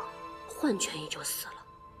塌了，宦权也就死了。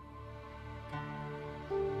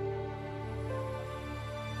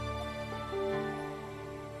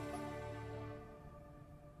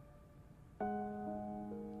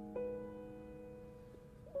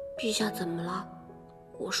陛下怎么了？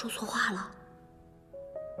我说错话了？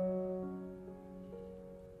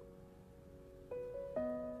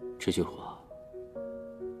这句话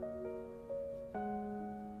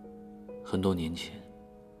很多年前，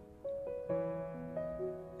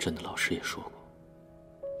朕的老师也说过。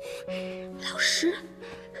老师？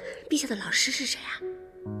陛下的老师是谁啊？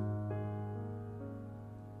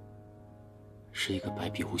是一个白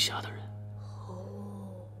璧无瑕的人。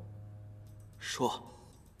说，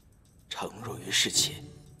程若愚侍妾，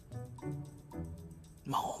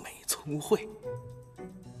貌美聪慧，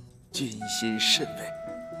君心甚伟，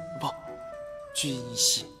不，君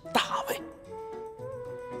心大伟。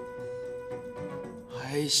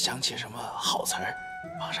还想起什么好词儿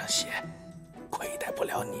往上写，亏待不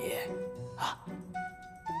了你啊！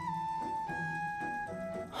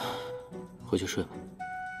回去睡吧。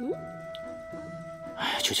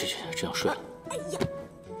哎，去，这样睡了。哎呀，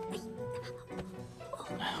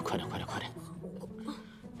快点！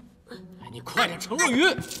哎，你快点，程若愚！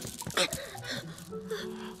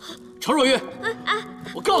程若愚，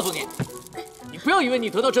我告诉你，你不要以为你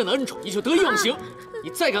得到朕的恩宠，你就得意忘形。你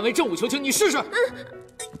再敢为朕武求情，你试试！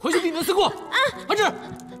回去闭门思过。安志，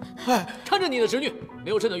看着你的侄女，没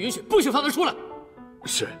有朕的允许，不许放她出来。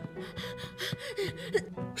是。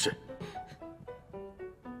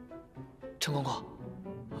陈公公，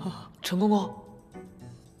陈公公，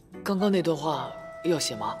刚刚那段话要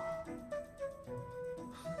写吗？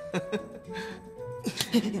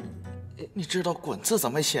你知道“滚”字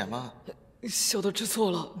怎么写吗？小的知错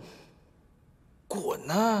了。滚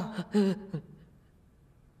啊！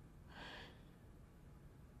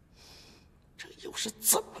这又是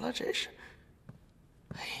怎么了？这是。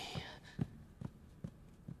哎呀！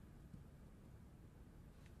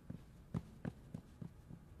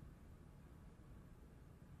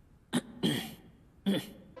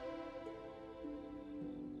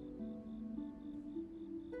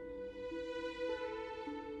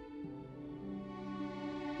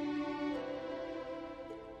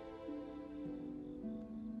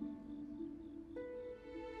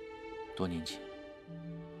多年前，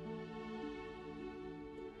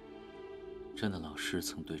朕的老师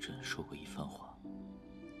曾对朕说过一番话：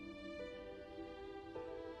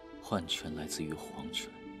宦权来自于皇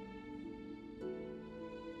权，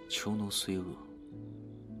囚奴虽恶，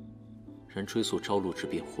然追溯朝露之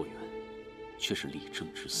变祸源，却是理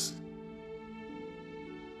政之死。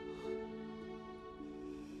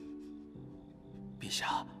陛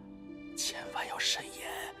下，千万要慎言。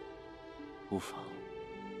无妨。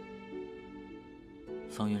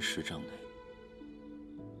方圆10丈内，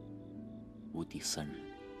无第3人。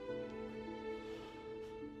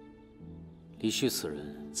李旭此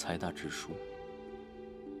人才大智疏，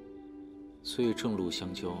虽与正路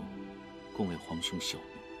相交，共为皇兄效命。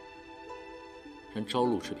然朝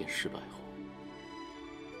露之变失败后，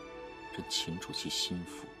朕擒住其心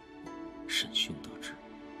腹，审讯得知，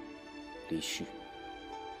李旭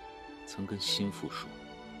曾跟心腹说，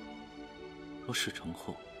若事成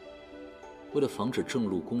后，为了防止正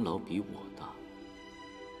路功劳比我大，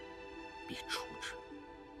必处之。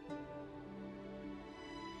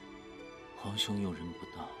皇兄用人不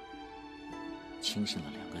当，轻信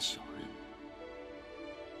了2个小人，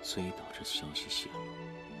所以导致消息泄露，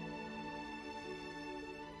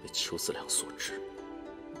被邱子良所知。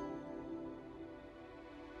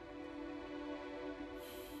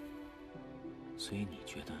所以你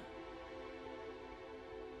觉得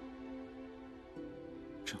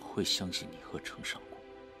朕会相信你和程上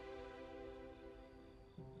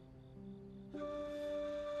宫？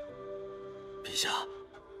陛下，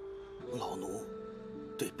老奴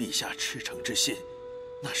对陛下赤诚之心，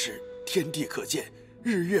那是天地可见，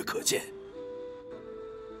日月可见。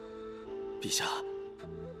陛下，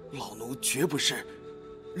老奴绝不是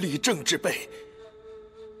理政之辈。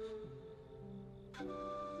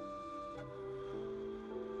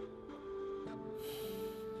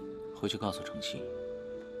回去告诉程曦，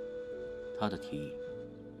他的提议，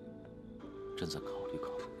朕再考虑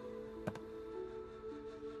考虑。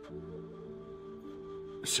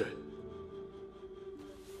是。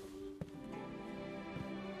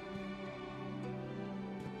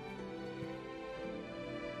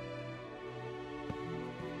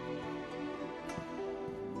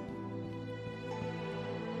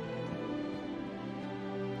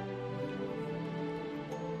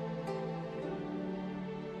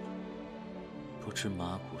不知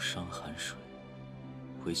马骨伤寒水，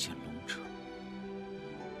唯见龙城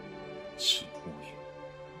起沐浴。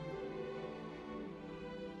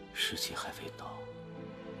时机还未到，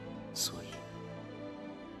所以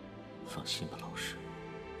放心吧，老师，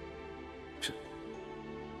朕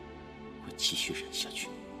会继续忍下去。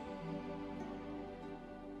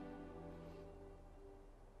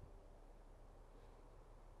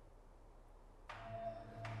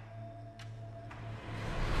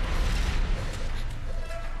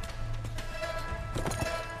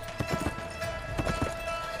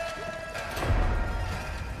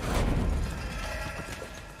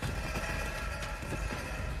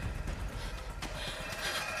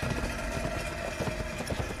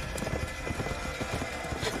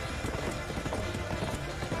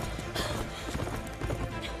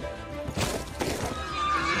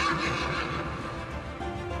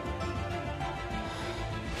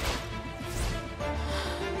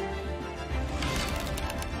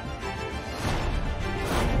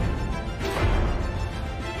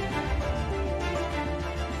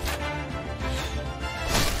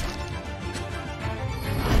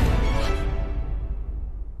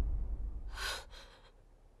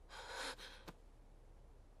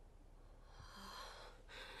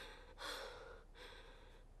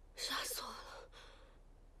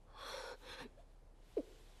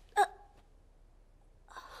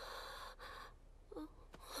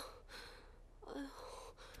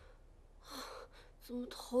怎么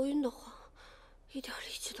头晕的慌，一点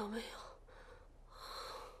力气都没有？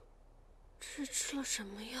这是吃了什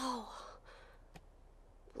么药啊？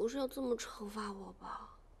不是要这么惩罚我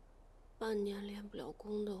吧？半年练不了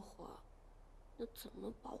功的话，那怎么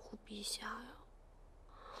保护陛下呀？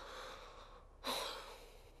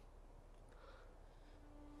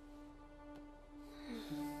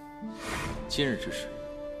今日之事，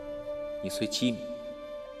你虽机敏，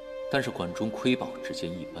但是管中窥豹只见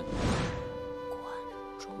一斑。管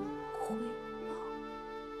中窥豹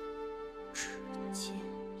只见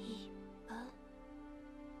一斑。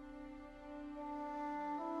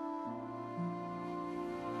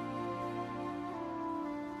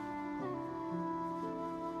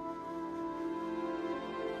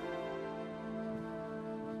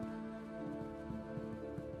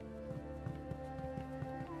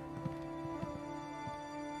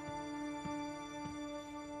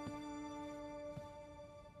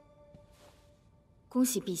恭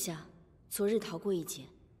喜陛下，昨日逃过一劫。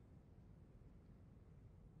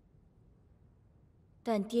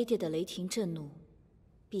但爹爹的雷霆震怒，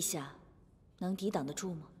陛下能抵挡得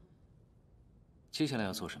住吗？接下来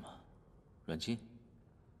要做什么？软禁？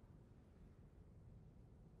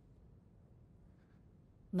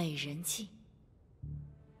美人计。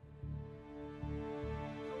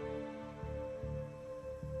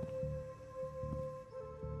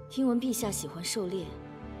听闻陛下喜欢狩猎，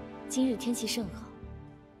今日天气甚好，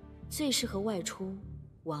最适合外出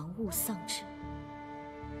玩物丧志。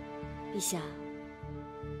陛下，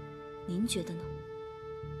您觉得呢？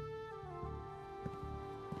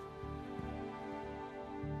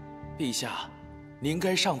陛下，您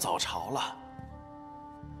该上早朝了。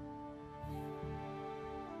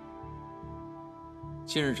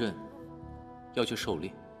今日朕要去狩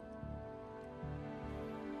猎，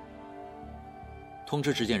通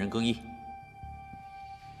知执剑人更衣。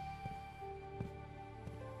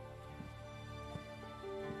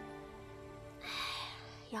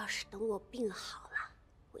要是等我病好了，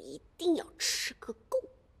我一定要吃个够。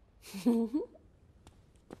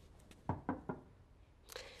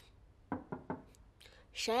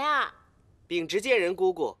谁啊？禀执剑人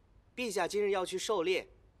姑姑，陛下今日要去狩猎，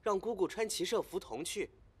让姑姑穿骑射服同去。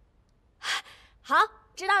好，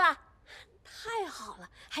知道了。太好了，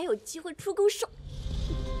还有机会出宫狩。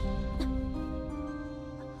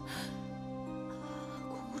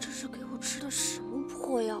姑姑这是给我吃的什么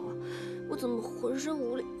破药啊？我怎么浑身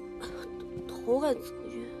无力，头还侧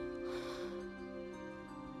晕？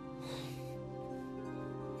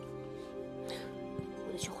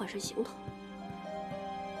我得去换身行头。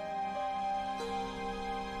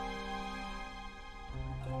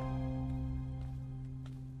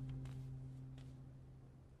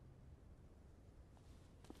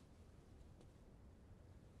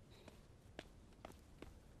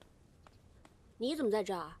你怎么在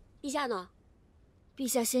这儿？陛下呢？陛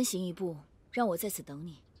下先行一步，让我在此等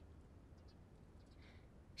你。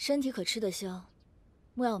身体可吃得消，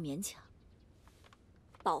莫要勉强。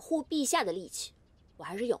保护陛下的力气，我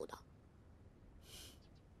还是有的。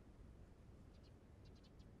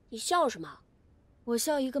你笑什么？我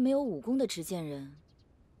笑一个没有武功的执剑人，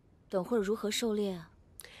等会儿如何狩猎啊？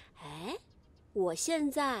哎，我现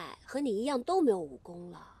在和你一样都没有武功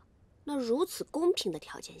了，那如此公平的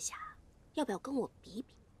条件下，要不要跟我比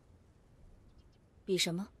比？比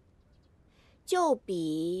什么？就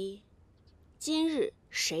比今日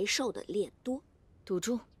谁狩的猎多。赌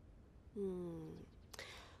注。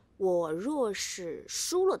我若是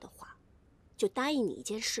输了的话，就答应你一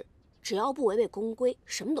件事，只要不违背宫规，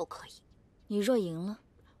什么都可以。你若赢了？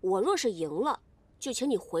我若是赢了，就请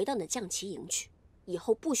你回到你的将旗营去，以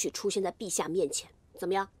后不许出现在陛下面前，怎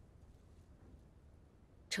么样？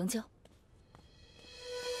成交。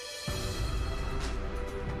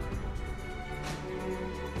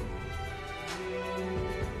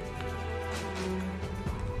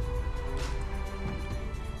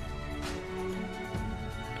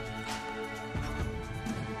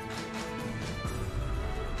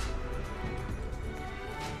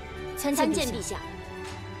参见陛下。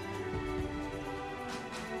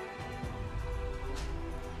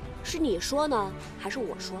是你说呢，还是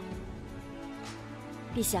我说？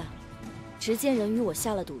陛下，执剑人与我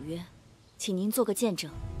下了赌约，请您做个见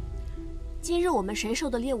证。今日我们谁狩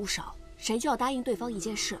的猎物少，谁就要答应对方一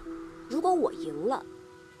件事。如果我赢了，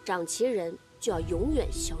掌旗人就要永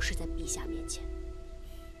远消失在陛下面前。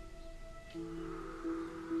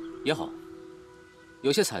也好，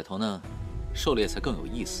有些彩头呢，狩猎才更有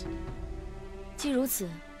意思。既如此，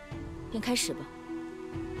便开始吧。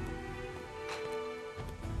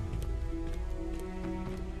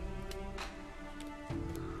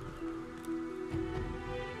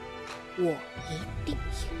我一定赢。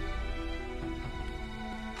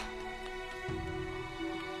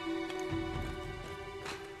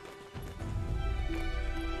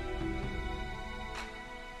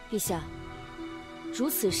陛下，如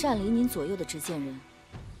此擅离您左右的执剑人，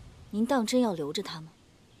您当真要留着他吗？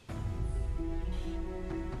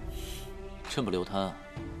朕不留他，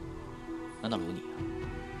难道留你啊？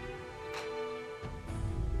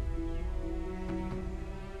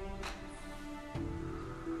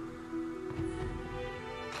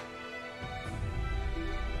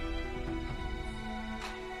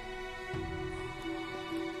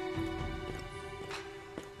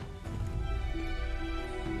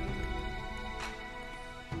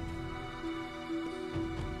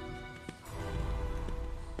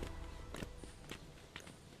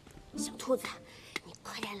小兔子，你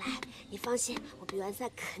快点来！你放心，我比完赛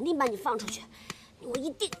肯定把你放出去，我一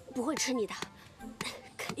定不会吃你的，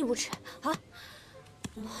肯定不吃啊！哎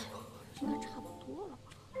呦，应该差不多了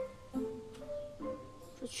吧？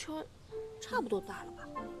这圈差不多大了吧？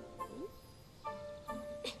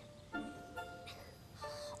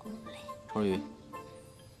程若雨，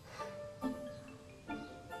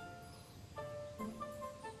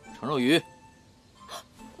程若雨，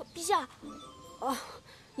陛下，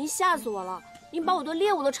您吓死我了！您把我的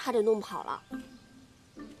猎物都差点弄跑了。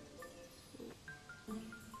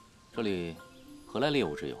这里何来猎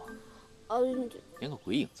物之有啊？连个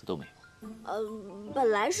鬼影子都没有。本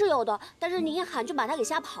来是有的，但是您一喊就把他给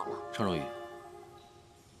吓跑了。程若雨，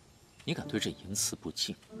你敢对这淫词不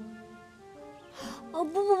敬？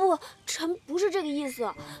不，臣不是这个意思，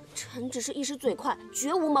臣只是一时嘴快，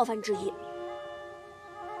绝无冒犯之意。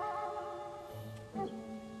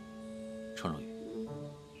程若雨，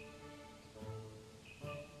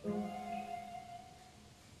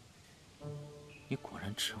你果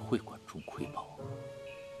然只会管中窥豹。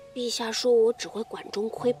陛下说我只会管中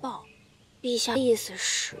窥豹，陛下意思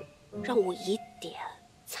是让我以点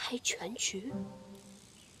猜全局。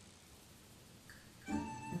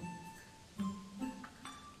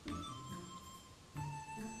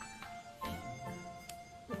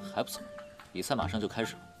还不走？比赛马上就开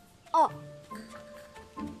始了。哦。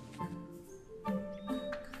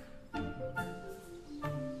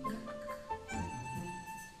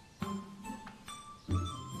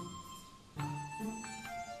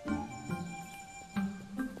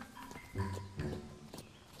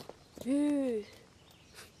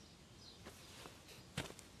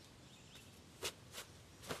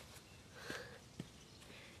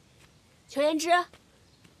裘言之，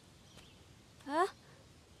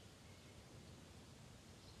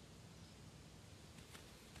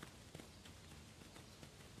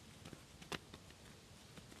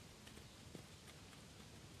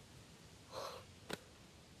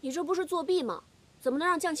你这不是作弊吗？怎么能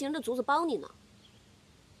让降旗人的族子帮你呢？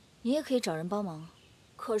你也可以找人帮忙。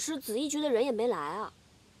可是紫衣局的人也没来啊。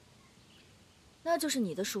那就是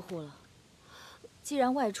你的疏忽了。既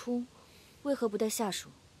然外出，为何不带下属？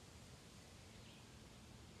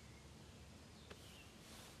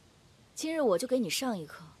今日我就给你上一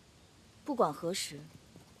课，不管何时，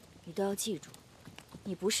你都要记住，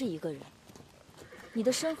你不是一个人，你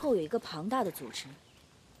的身后有一个庞大的组织。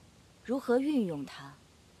如何运用它，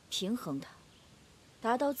平衡它，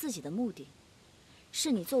达到自己的目的，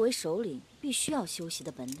是你作为首领必须要修习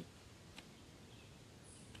的本领。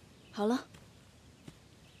好了，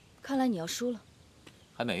看来你要输了。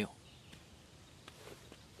还没有。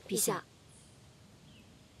陛下，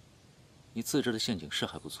你自制的陷阱是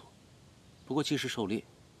还不错，不过既是狩猎，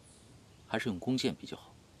还是用弓箭比较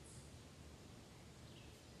好。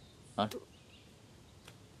拿着。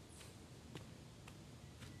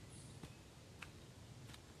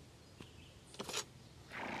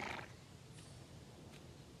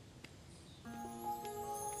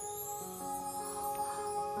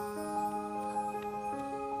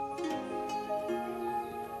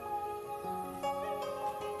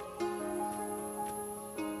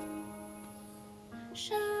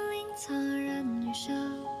山林苍人雨袖，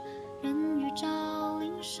人语照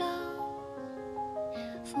林梢。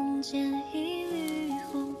风见一缕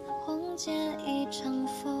红，红见一场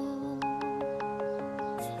风。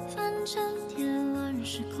凡尘颠乱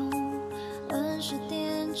时空，乱世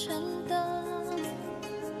点春灯。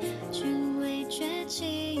君未觉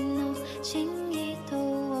情浓，情意透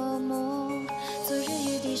我梦。昨日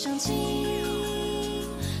于地上情，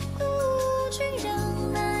孤君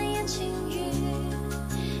仍难言情语。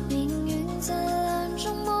命运在暗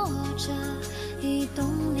中默着，一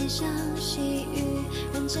动莲香细雨，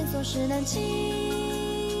人间琐事难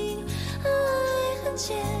尽，爱恨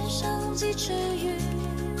千上几尺余。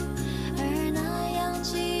而那样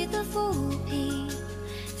记的浮萍，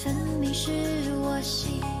分明是我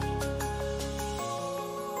心。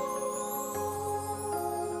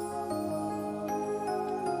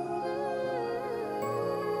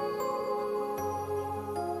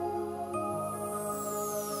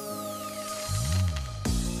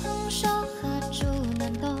手合竹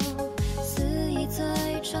难动，肆意醉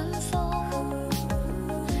春风。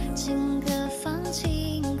情歌放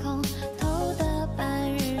晴空，偷得半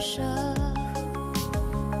日舍。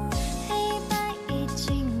黑白已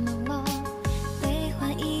经朦胧，悲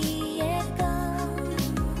欢已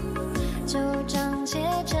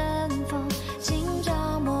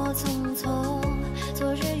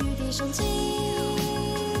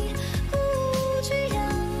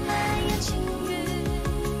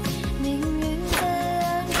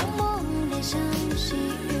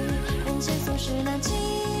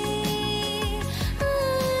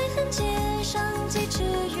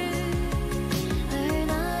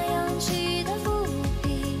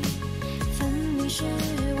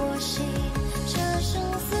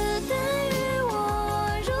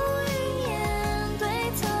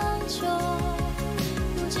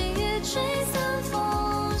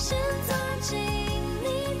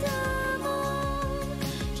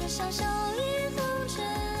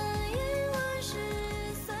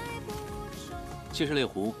既是猎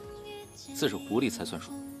狐，自是狐狸才算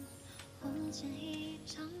数。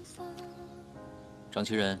张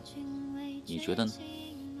其人，你觉得呢？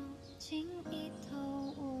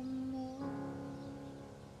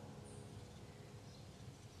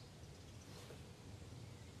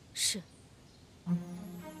是。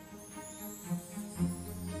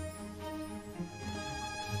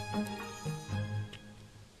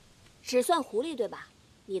只算狐狸对吧？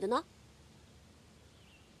你的呢？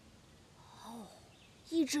哦，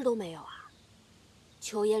一只都没有啊！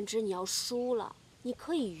裘胭脂，你要输了，你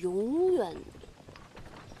可以永远。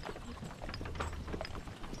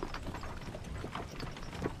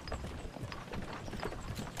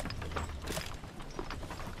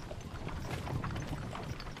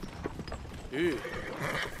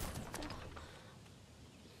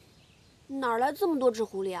哪来这么多只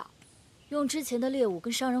狐狸啊？用之前的猎物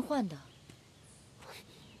跟商人换的。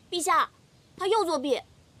陛下，他又作弊。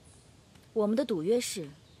我们的赌约是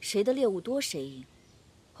谁的猎物多谁赢，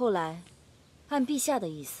后来按陛下的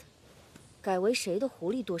意思，改为谁的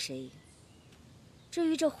狐狸多谁赢。至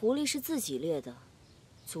于这狐狸是自己猎的、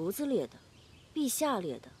族子猎的、陛下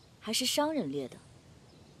猎的，还是商人猎的，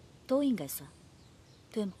都应该算，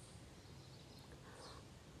对吗？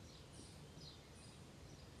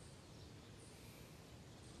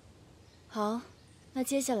好，那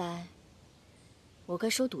接下来我该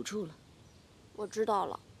收赌注了。我知道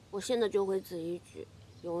了，我现在就回紫衣局，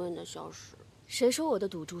永远的消失。谁说我的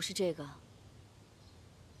赌注是这个？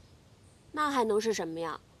那还能是什么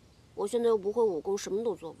呀？我现在又不会武功，什么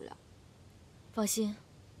都做不了。放心，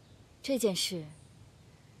这件事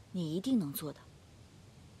你一定能做的。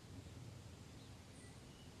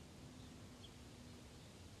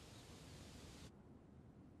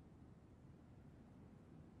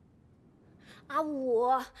阿武，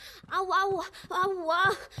阿武，阿武，阿武啊！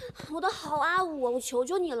我的好阿武，我求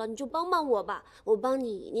求你了，你就帮帮我吧，我帮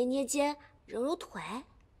你捏捏肩，揉揉腿。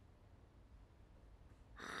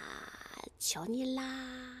啊，求你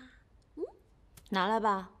啦！拿来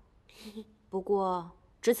吧，不过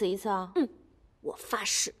只此一次啊。我发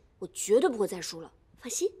誓，我绝对不会再输了，放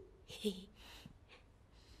心。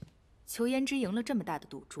裘胭脂赢了这么大的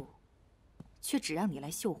赌注，却只让你来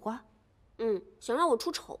绣花。想让我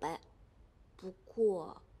出丑呗。不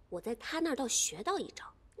过我在他那儿倒学到一招，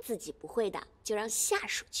自己不会的就让下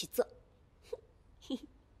属去做。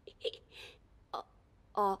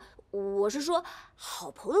我是说，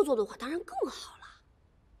好朋友做的话，当然更好了。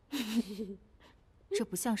这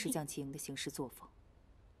不像是将其营的行事作风，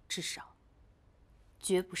至少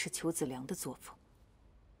绝不是裘子良的作风。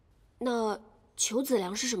那裘子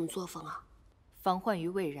良是什么作风啊？防患于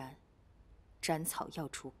未然，斩草要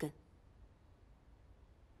除根。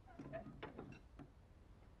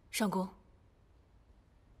上宫。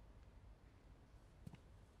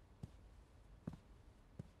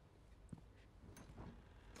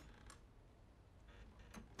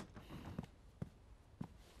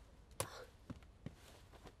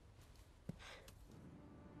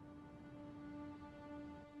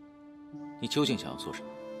你究竟想要做什么？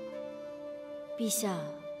陛下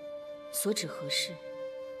所指何事？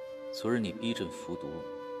昨日你逼朕服毒，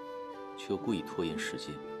却又故意拖延时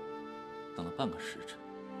间，等了半个时辰。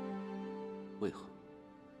为何？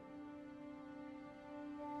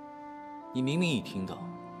你明明已听到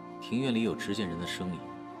庭院里有执剑人的声音，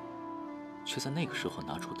却在那个时候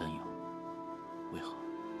拿出丹药，为何？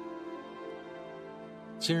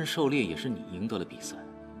今日狩猎也是你赢得了比赛，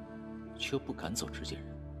却又不赶走执剑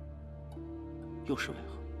人，又是为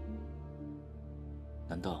何？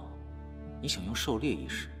难道你想用狩猎一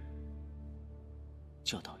事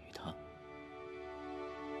教导于他？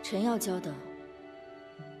臣要教的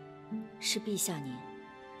是陛下您。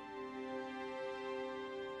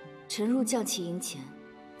臣入将旗营前，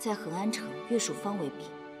在恒安城月数方为笔，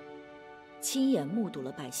亲眼目睹了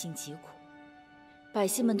百姓疾苦，百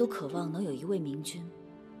姓们都渴望能有一位明君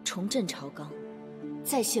重振朝纲，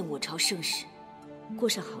再现我朝盛世，过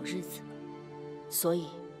上好日子。所以，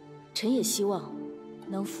臣也希望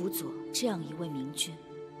能辅佐这样一位明君，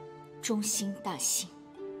忠心大信。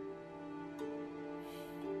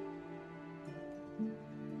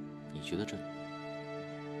你觉得朕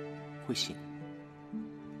会信？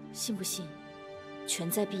信不信，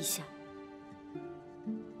全在陛下。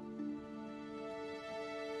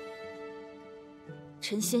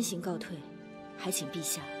臣先行告退，还请陛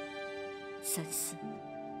下三思。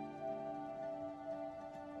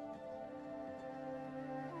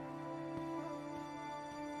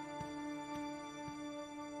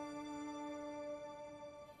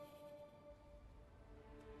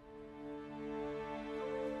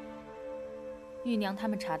玉娘他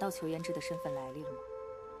们查到裘胭脂的身份来历了吗？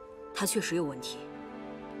他确实有问题。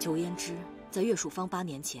九胭脂在岳蜀芳8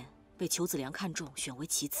年前被裘子良看中，选为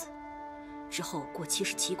其子，之后过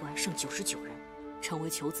77关，剩99人，成为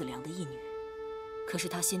裘子良的义女。可是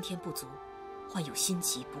她先天不足，患有心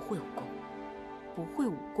疾，不会武功。不会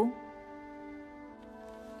武功？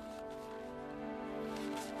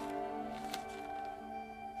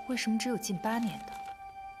为什么只有近8年的？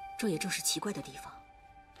这也正是奇怪的地方。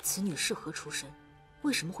此女是何出身？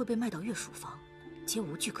为什么会被卖到岳蜀坊？皆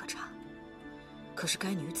无据可查。可是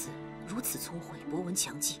该女子如此聪慧，博闻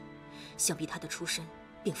强记，想必她的出身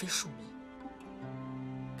并非庶民。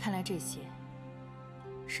看来这些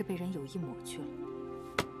是被人有意抹去了。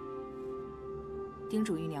叮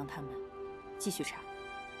嘱玉娘他们继续查，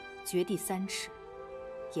掘地3尺，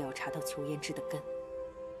也要查到裘胭脂的根。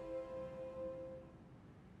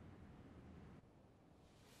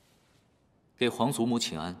给皇祖母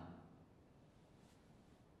请安。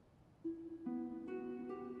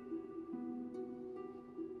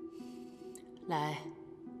来，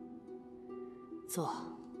坐。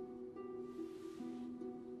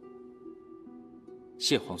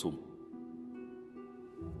谢皇祖母。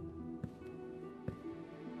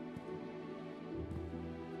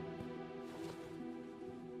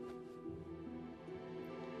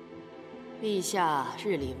陛下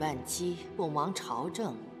日理万机，不忙朝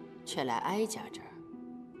政，却来哀家这儿，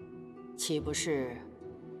岂不是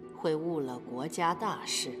会误了国家大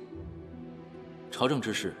事？朝政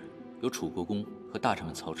之事，由楚国公和大臣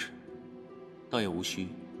们操持，倒也无需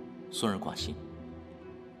孙儿挂心。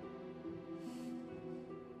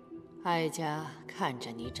哀家看着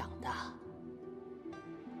你长大，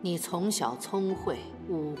你从小聪慧，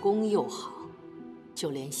武功又好，就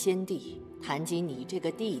连先帝谈及你这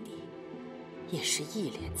个弟弟，也是一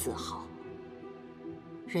脸自豪。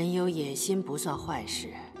人有野心不算坏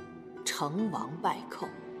事，成王败寇。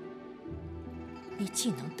你既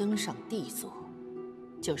能登上帝座，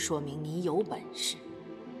就说明你有本事。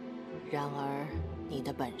然而，你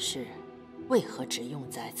的本事为何只用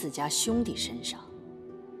在自家兄弟身上？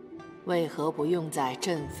为何不用在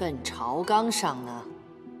振奋朝纲上呢？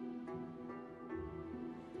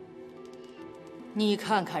你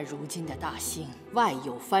看看如今的大兴，外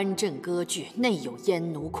有藩镇割据，内有阉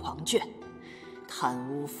奴狂卷，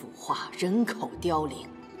贪污腐化，人口凋零。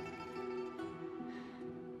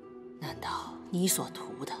难道你所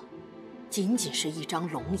图的仅仅是一张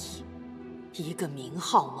龙椅，一个名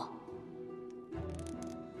号吗？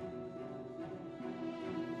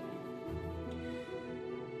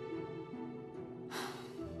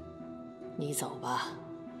你走吧，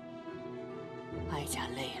哀家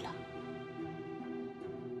累了。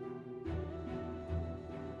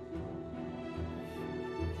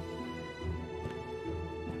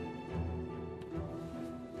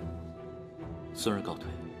孙儿告退。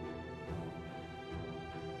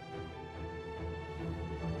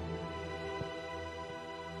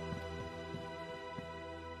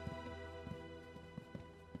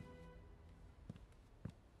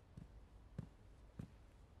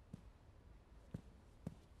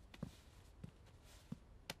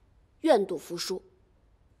愿赌服输。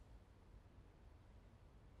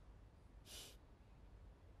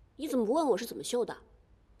你怎么不问我是怎么绣的？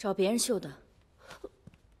找别人绣的。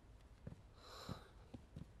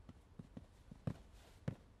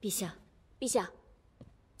陛下，陛下，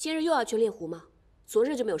今日又要去猎狐吗？昨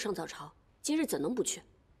日就没有上早朝，今日怎能不去？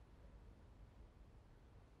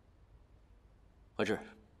怀志，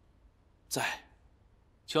在。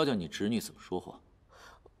教教你侄女怎么说话。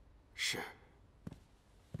是。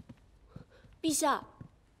陛下，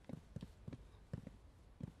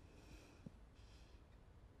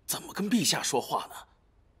怎么跟陛下说话呢？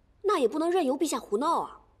那也不能任由陛下胡闹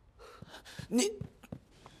啊！你，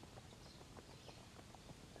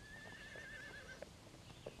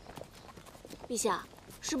陛下，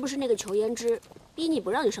是不是那个裘胭脂逼你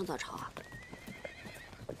不让你上早朝啊？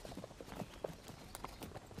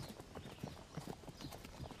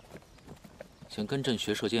想跟朕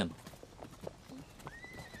学射箭吗？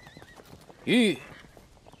玉，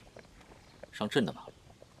上朕的马。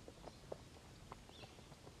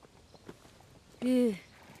玉，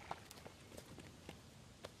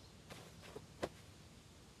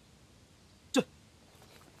这，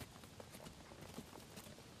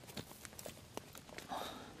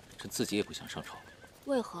朕自己也不想上朝。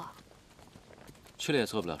为何？去了也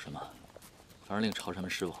做不了什么，反而令朝臣们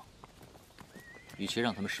失望。与其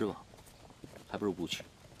让他们失望，还不如不去，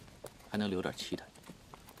还能留点期待。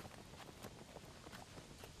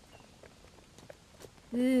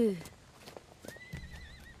玉，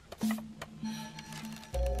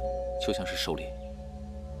就像是狩猎，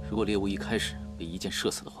如果猎物一开始被一箭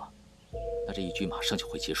射死的话，那这一局马上就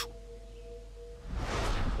会结束。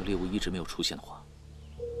可猎物一直没有出现的话，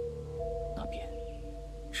那便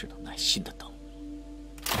只能耐心的等。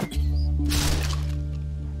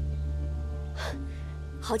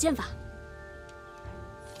好剑法。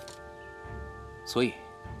所以，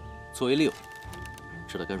作为猎物，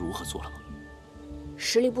知道该如何做了吗？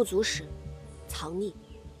实力不足时，藏匿；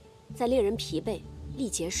在猎人疲惫、力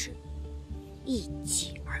竭时，一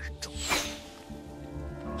击而中。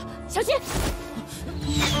小心！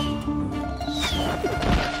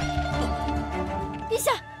陛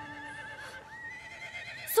下，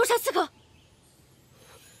搜查刺客！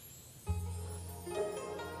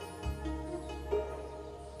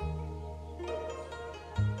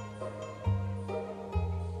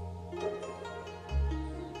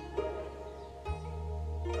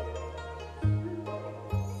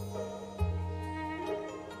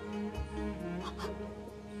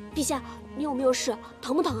陛下，你有没有事？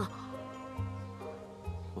疼不疼啊？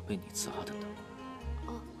我被你砸的疼。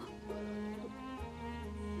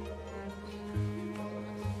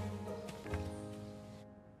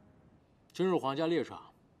今日皇家猎场，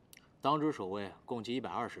当值守卫共计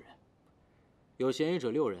120人，有嫌疑者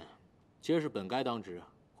6人，皆是本该当值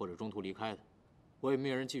或者中途离开的。我已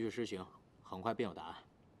命人继续实行，很快便有答案。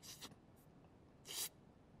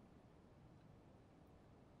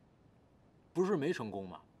不是没成功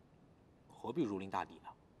吗？何必如临大敌呢？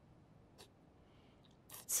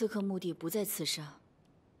刺客目的不在刺杀，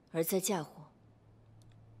而在嫁祸。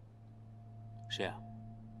谁啊？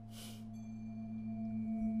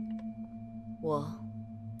我。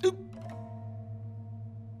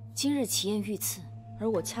今日奇艳遇刺，而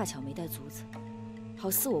我恰巧没带卒子，好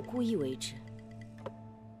似我故意为之。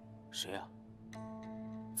谁啊？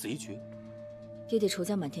子怡菊。爹爹仇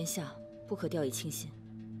家满天下，不可掉以轻心。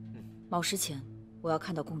卯时前，我要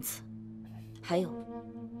看到供词。还有，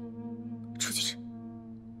出去吃。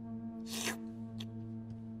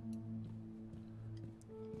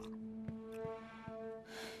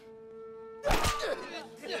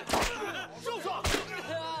住手！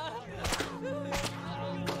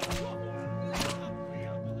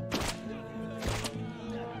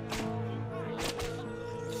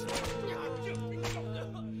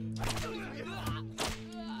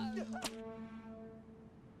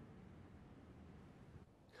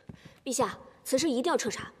陛下，此事一定要彻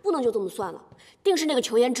查，不能就这么算了。定是那个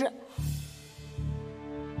裘言之。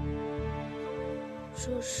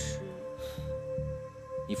这是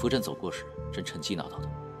你扶朕走过时，朕趁机拿到的。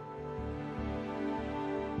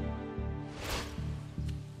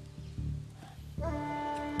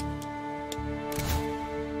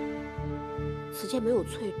此剑没有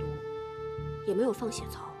淬毒，也没有放血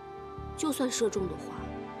槽，就算射中的话，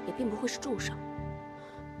也并不会是重伤。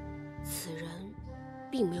此人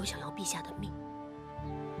并没有想要陛下的命。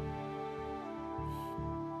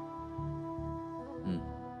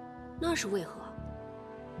那是为何？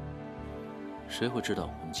谁会知道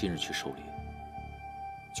我们今日去狩猎？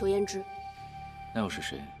裘言之。那又是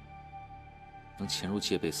谁能潜入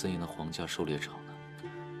戒备森严的皇家狩猎场呢？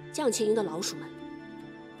将旗营的老鼠们。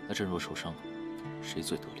那朕若受伤，谁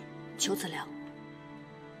最得利？裘子良。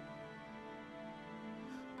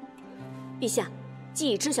陛下，既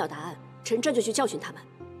已知晓答案，臣这就去教训他们。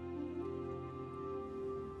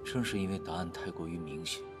正是因为答案太过于明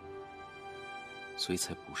显，所以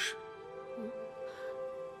才不是。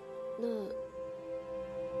那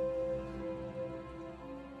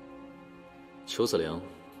裘子良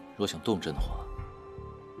若想动朕的话，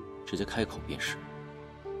直接开口便是，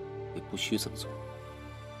也不需这么做。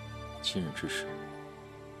今日之事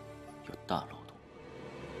有大漏洞。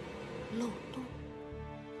漏洞？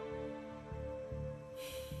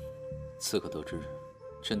刺客得知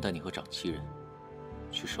朕带你和长旗人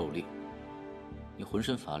去狩猎，你浑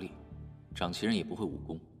身乏力，长旗人也不会武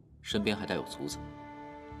功，身边还带有卒子。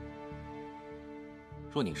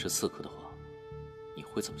若你是刺客的话，你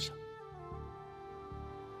会怎么想？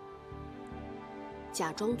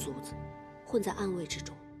假装卒子，混在暗卫之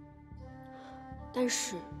中。但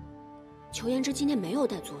是，裘言之今天没有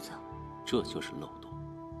带卒子，这就是漏洞。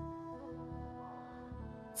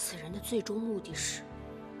此人的最终目的是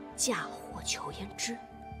嫁祸裘言之。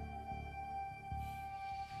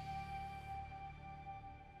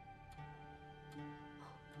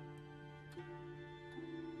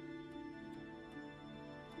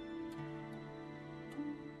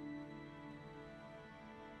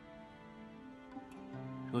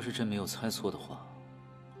若是朕没有猜错的话，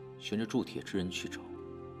循着铸铁之人去找，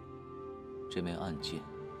这枚暗箭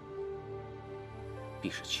必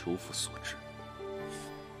是裘父所制。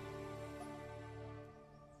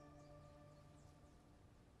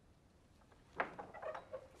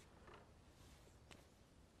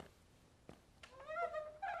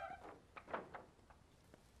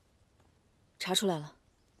查出来了，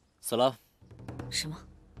死了。什么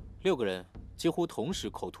？6个人几乎同时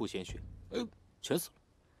口吐鲜血，全死了。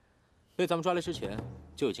被咱们抓来之前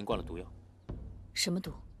就已经灌了毒药。什么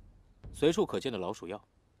毒？随处可见的老鼠药。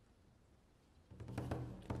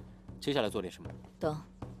接下来做点什么？等，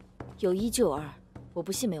有1就有2，我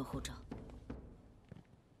不信没有后招。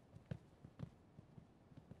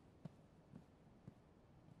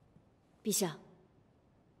陛下，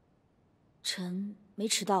臣没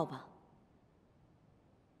迟到吧？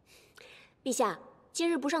陛下，今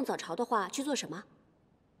日不上早朝的话，去做什么？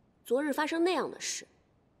昨日发生那样的事，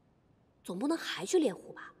总不能还去猎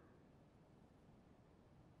户吧？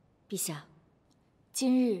陛下，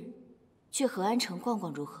今日去和安城逛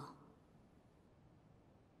逛如何？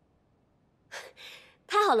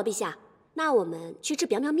太好了，陛下，那我们去吃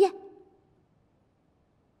biang biang 面。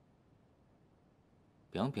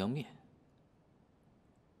biang biang 面，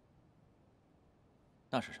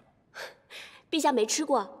那是什么？陛下没吃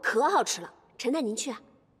过，可好吃了，臣带您去啊。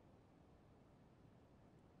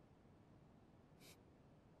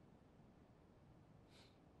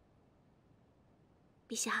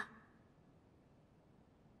陛下，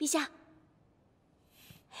陛下。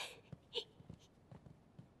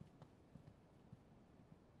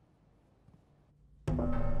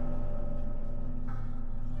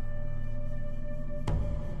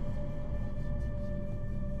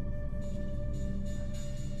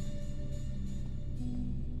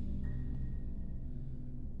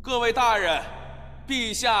各位大人，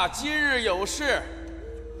陛下今日有事，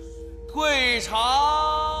退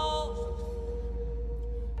朝。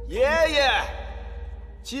爷爷，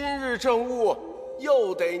今日政务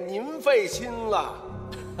又得您费心了。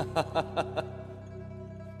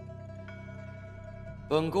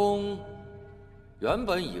本宫原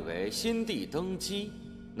本以为新帝登基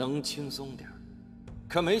能轻松点儿，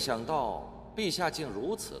可没想到陛下竟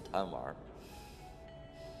如此贪玩。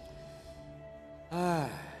唉。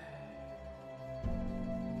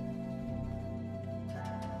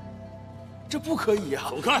这不可以啊！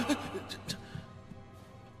走开！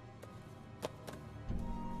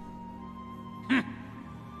哼！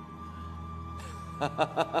哈哈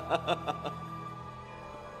哈哈哈！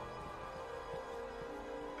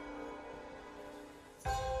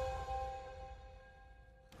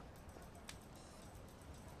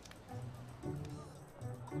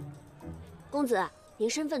公子，您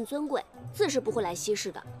身份尊贵，自是不会来西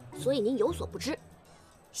市的，所以您有所不知。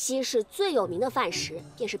西市最有名的饭食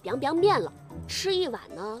便是 biang biang 面了，吃一碗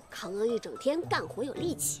呢，扛饿一整天，干活有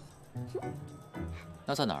力气。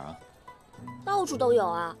那在哪儿啊？到处都有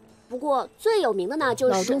啊，不过最有名的呢就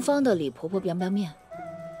是老东方的李婆婆 biang biang 面。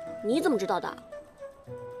你怎么知道的？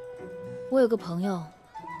我有个朋友，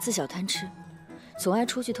自小贪吃，总爱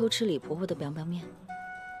出去偷吃李婆婆的 biang biang 面。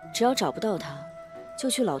只要找不到她，就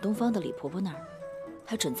去老东方的李婆婆那儿，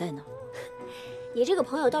她准在那儿。你这个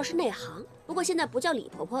朋友倒是内行，不过现在不叫李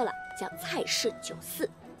婆婆了，叫蔡氏94，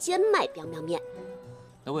兼卖 biang biang 面。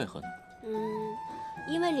那为何呢？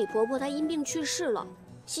因为李婆婆她因病去世了，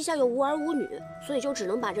膝下又无儿无女，所以就只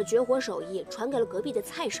能把这绝活手艺传给了隔壁的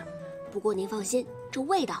蔡婶。不过您放心，这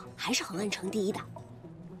味道还是恒安城第一的。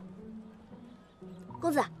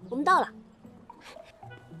公子，我们到了。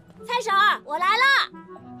蔡婶儿，我来了。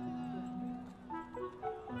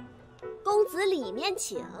公子里面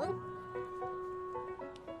请。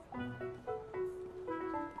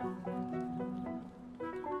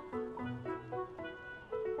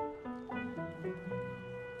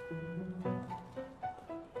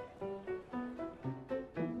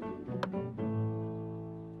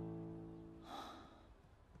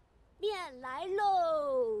面来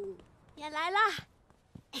喽！面来啦！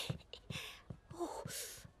哦，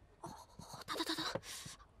等，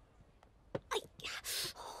哎呀，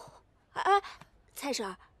哎，蔡婶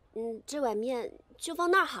儿，这碗面就放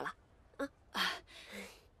那儿好了，啊。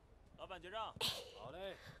老板结账。好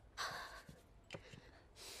嘞。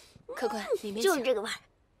客官，里面就是这个味儿。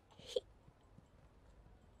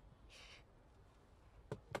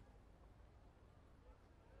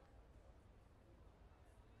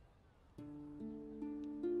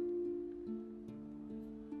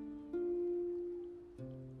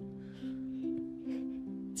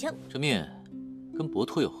请。这面跟薄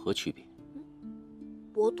托有何区别？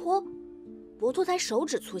薄托才手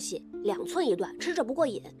指粗细，2寸一段，吃着不过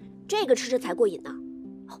瘾。这个吃着才过瘾呢。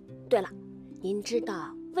哦，对了，您知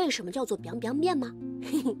道为什么叫做 biang biang 面吗？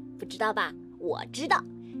不知道吧？我知道，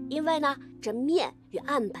因为呢，这面与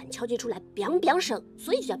案板敲击出来 biang biang 声，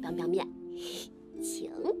所以就叫 biang biang 面。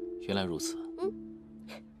请。原来如此。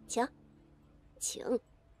请，请。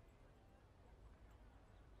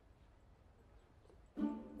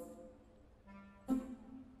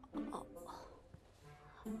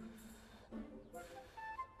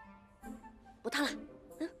烫了。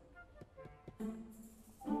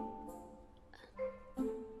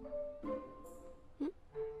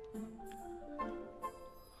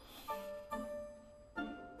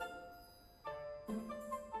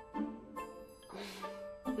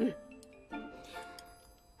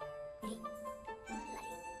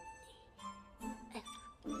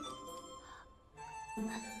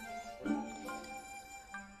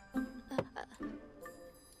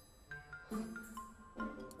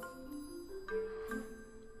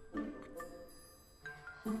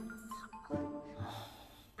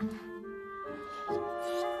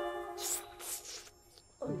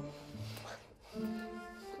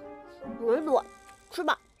没多，吃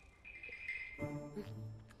吧。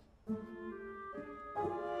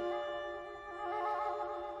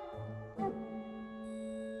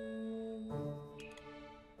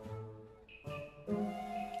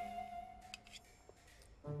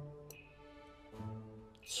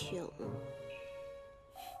请。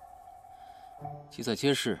吉在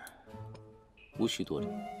皆是，无需多礼。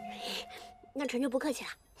那臣就不客气了。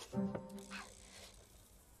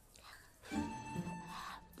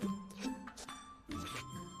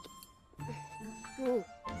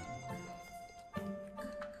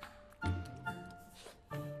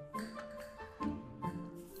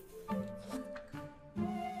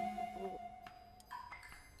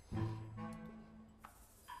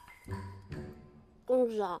公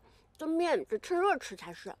子，这面得趁热吃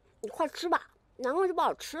才是，你快吃吧，凉了就不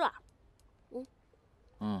好吃了。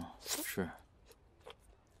是。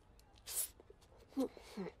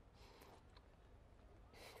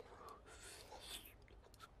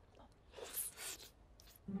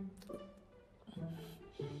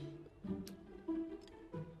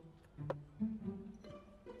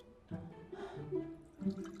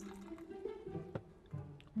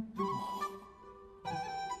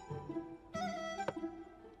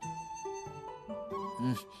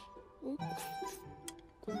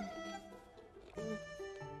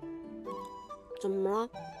怎么了？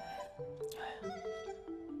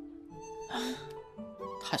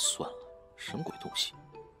太酸了，什么鬼东西？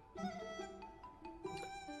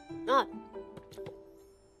啊！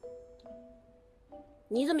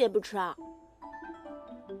你怎么也不吃啊？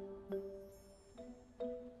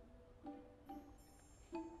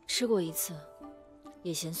吃过一次，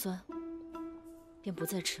也嫌酸，便不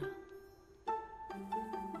再吃了。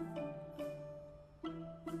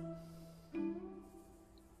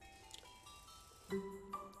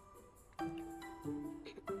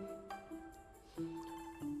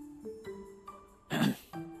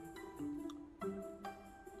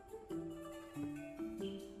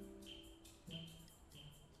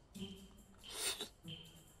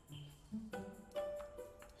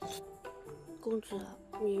公子，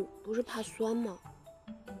你不是怕酸吗？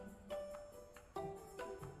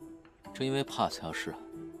正因为怕才要试啊。